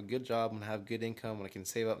comfortable, when I have a good job, when I have good income, when I can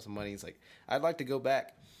save up some money, it's like, I'd like to go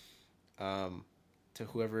back to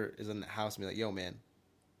whoever is in the house and be like, yo man,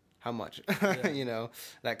 how much? Yeah.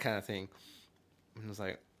 That kind of thing. And it's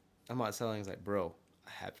like, I'm not selling. It's like, bro,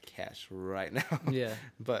 I have cash right now. Yeah.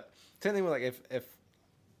 But same thing with like, if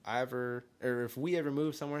I ever, or if we ever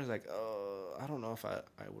move somewhere, it's like, oh, I don't know if I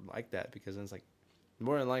would like that, because then it's like,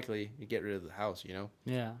 more than likely you get rid of the house,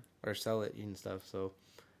 Yeah. or sell it and stuff. So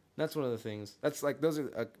that's one of the things. That's like, those are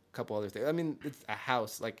a couple other things. I mean, it's a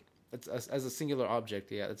house, like, it's as a singular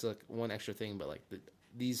object. Yeah, it's like one extra thing, but like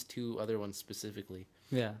these two other ones specifically.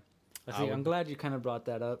 Yeah. I'm glad you kind of brought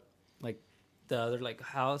that up, like the other like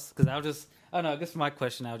house, because I don't know. I guess for my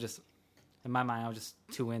question, in my mind, I was just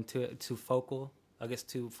too into it, too focal. I guess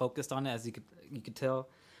too focused on it, as you could tell.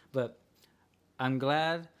 But I'm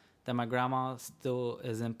glad that my grandma still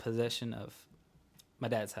is in possession of my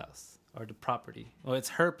dad's house, or the property. Well, it's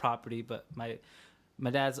her property, but my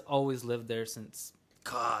dad's always lived there since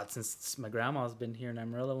my grandma's been here in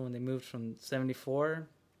Amarillo. When they moved from 74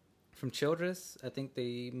 from Childress, I think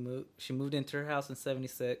she moved into her house in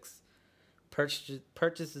 76,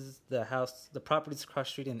 purchases the house, the properties across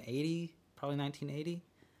the street in 80, probably 1980.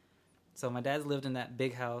 So my dad's lived in that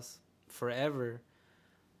big house forever,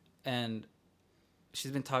 and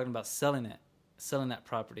she's been talking about selling that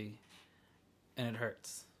property, and it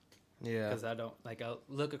hurts. Yeah. Because I'll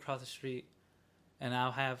look across the street, and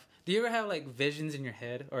do you ever have like visions in your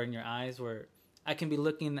head or in your eyes where I can be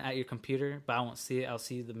looking at your computer, but I won't see it, I'll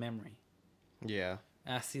see the memory. Yeah.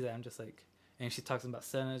 And I see that, I'm just like, and she talks about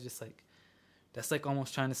selling it, just like, that's like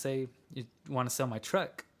almost trying to say, you want to sell my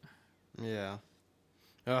truck. Yeah.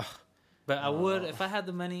 Ugh. But I would, if I had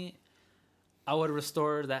the money, I would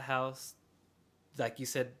restore that house, like you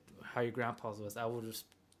said, how your grandpa's was. I would just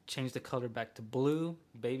change the color back to blue,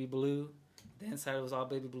 baby blue. The inside was all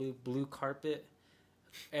baby blue, blue carpet,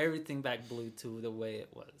 everything back blue to the way it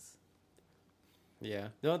was. Yeah.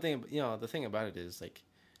 The only thing, the thing about it is like,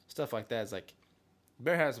 stuff like that is like,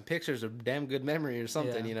 better have some pictures of damn good memory or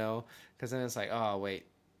something, because then it's like, oh wait,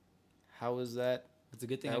 how was that? It's a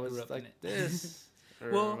good thing that I grew was up like in it. this.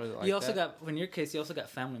 Well, like you also that? in your case, you also got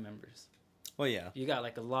family members. Well, yeah. You got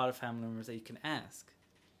like a lot of family members that you can ask.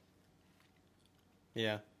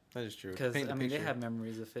 Yeah, that is true. Because I mean, they have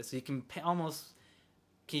memories of it, so you can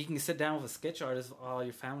you can sit down with a sketch artist of all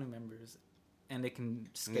your family members, and they can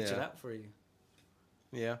sketch it out for you.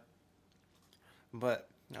 Yeah. But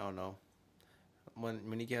I don't know.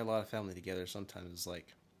 When you get a lot of family together, sometimes it's like,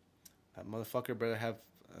 that motherfucker better have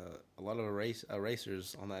a lot of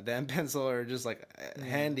erasers on that damn pencil, or just like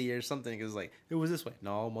handy or something, because like, it was this way.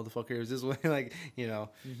 No, motherfucker, it was this way. Like,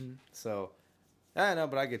 Mm-hmm. So I know,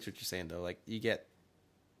 but I get what you're saying though. Like, you get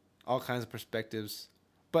all kinds of perspectives,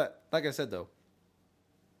 but like I said though,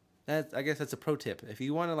 I guess that's a pro tip. If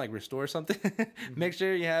you want to like restore something, make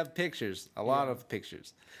sure you have pictures, a lot of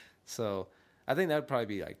pictures. So I think that would probably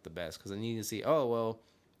be like the best, because then you can see, oh well,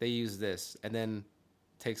 they use this, and then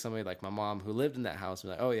take somebody like my mom who lived in that house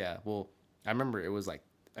and be like, oh yeah, well I remember it was like,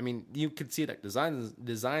 I mean, you could see like designs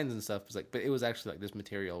and stuff. It's like, but it was actually like this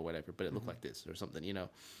material or whatever, but it looked like this or something, you know.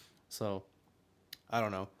 So I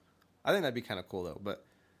don't know. I think that'd be kind of cool though. But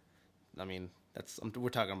I mean, we're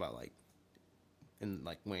talking about like in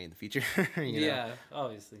like way in the future. You know?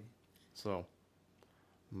 Obviously. So,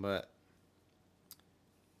 but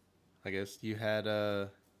I guess you had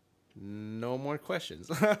no more questions.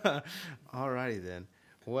 Alrighty then.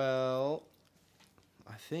 Well,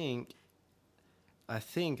 I think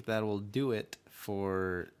that will do it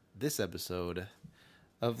for this episode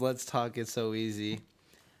of Let's Talk It's So Easy.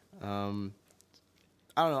 I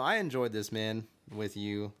don't know. I enjoyed this, man, with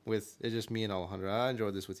you. It's just me and Alejandro. I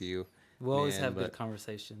enjoyed this with you. We always have good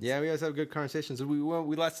conversations. Yeah, we always have good conversations. We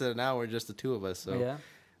lasted an hour, just the two of us. So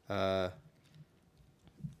yeah.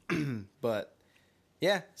 But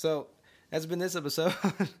yeah, so that's been this episode.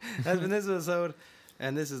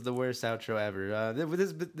 And this is the worst outro ever.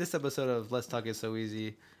 This episode of Let's Talk Is So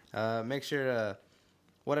Easy. Make sure to,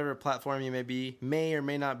 whatever platform you may or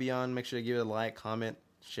may not be on, make sure to give it a like, comment,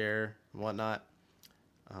 share, and whatnot.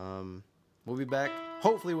 We'll be back,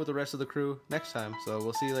 hopefully, with the rest of the crew next time. So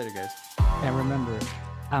we'll see you later, guys. And remember,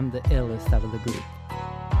 I'm the illest out of the group.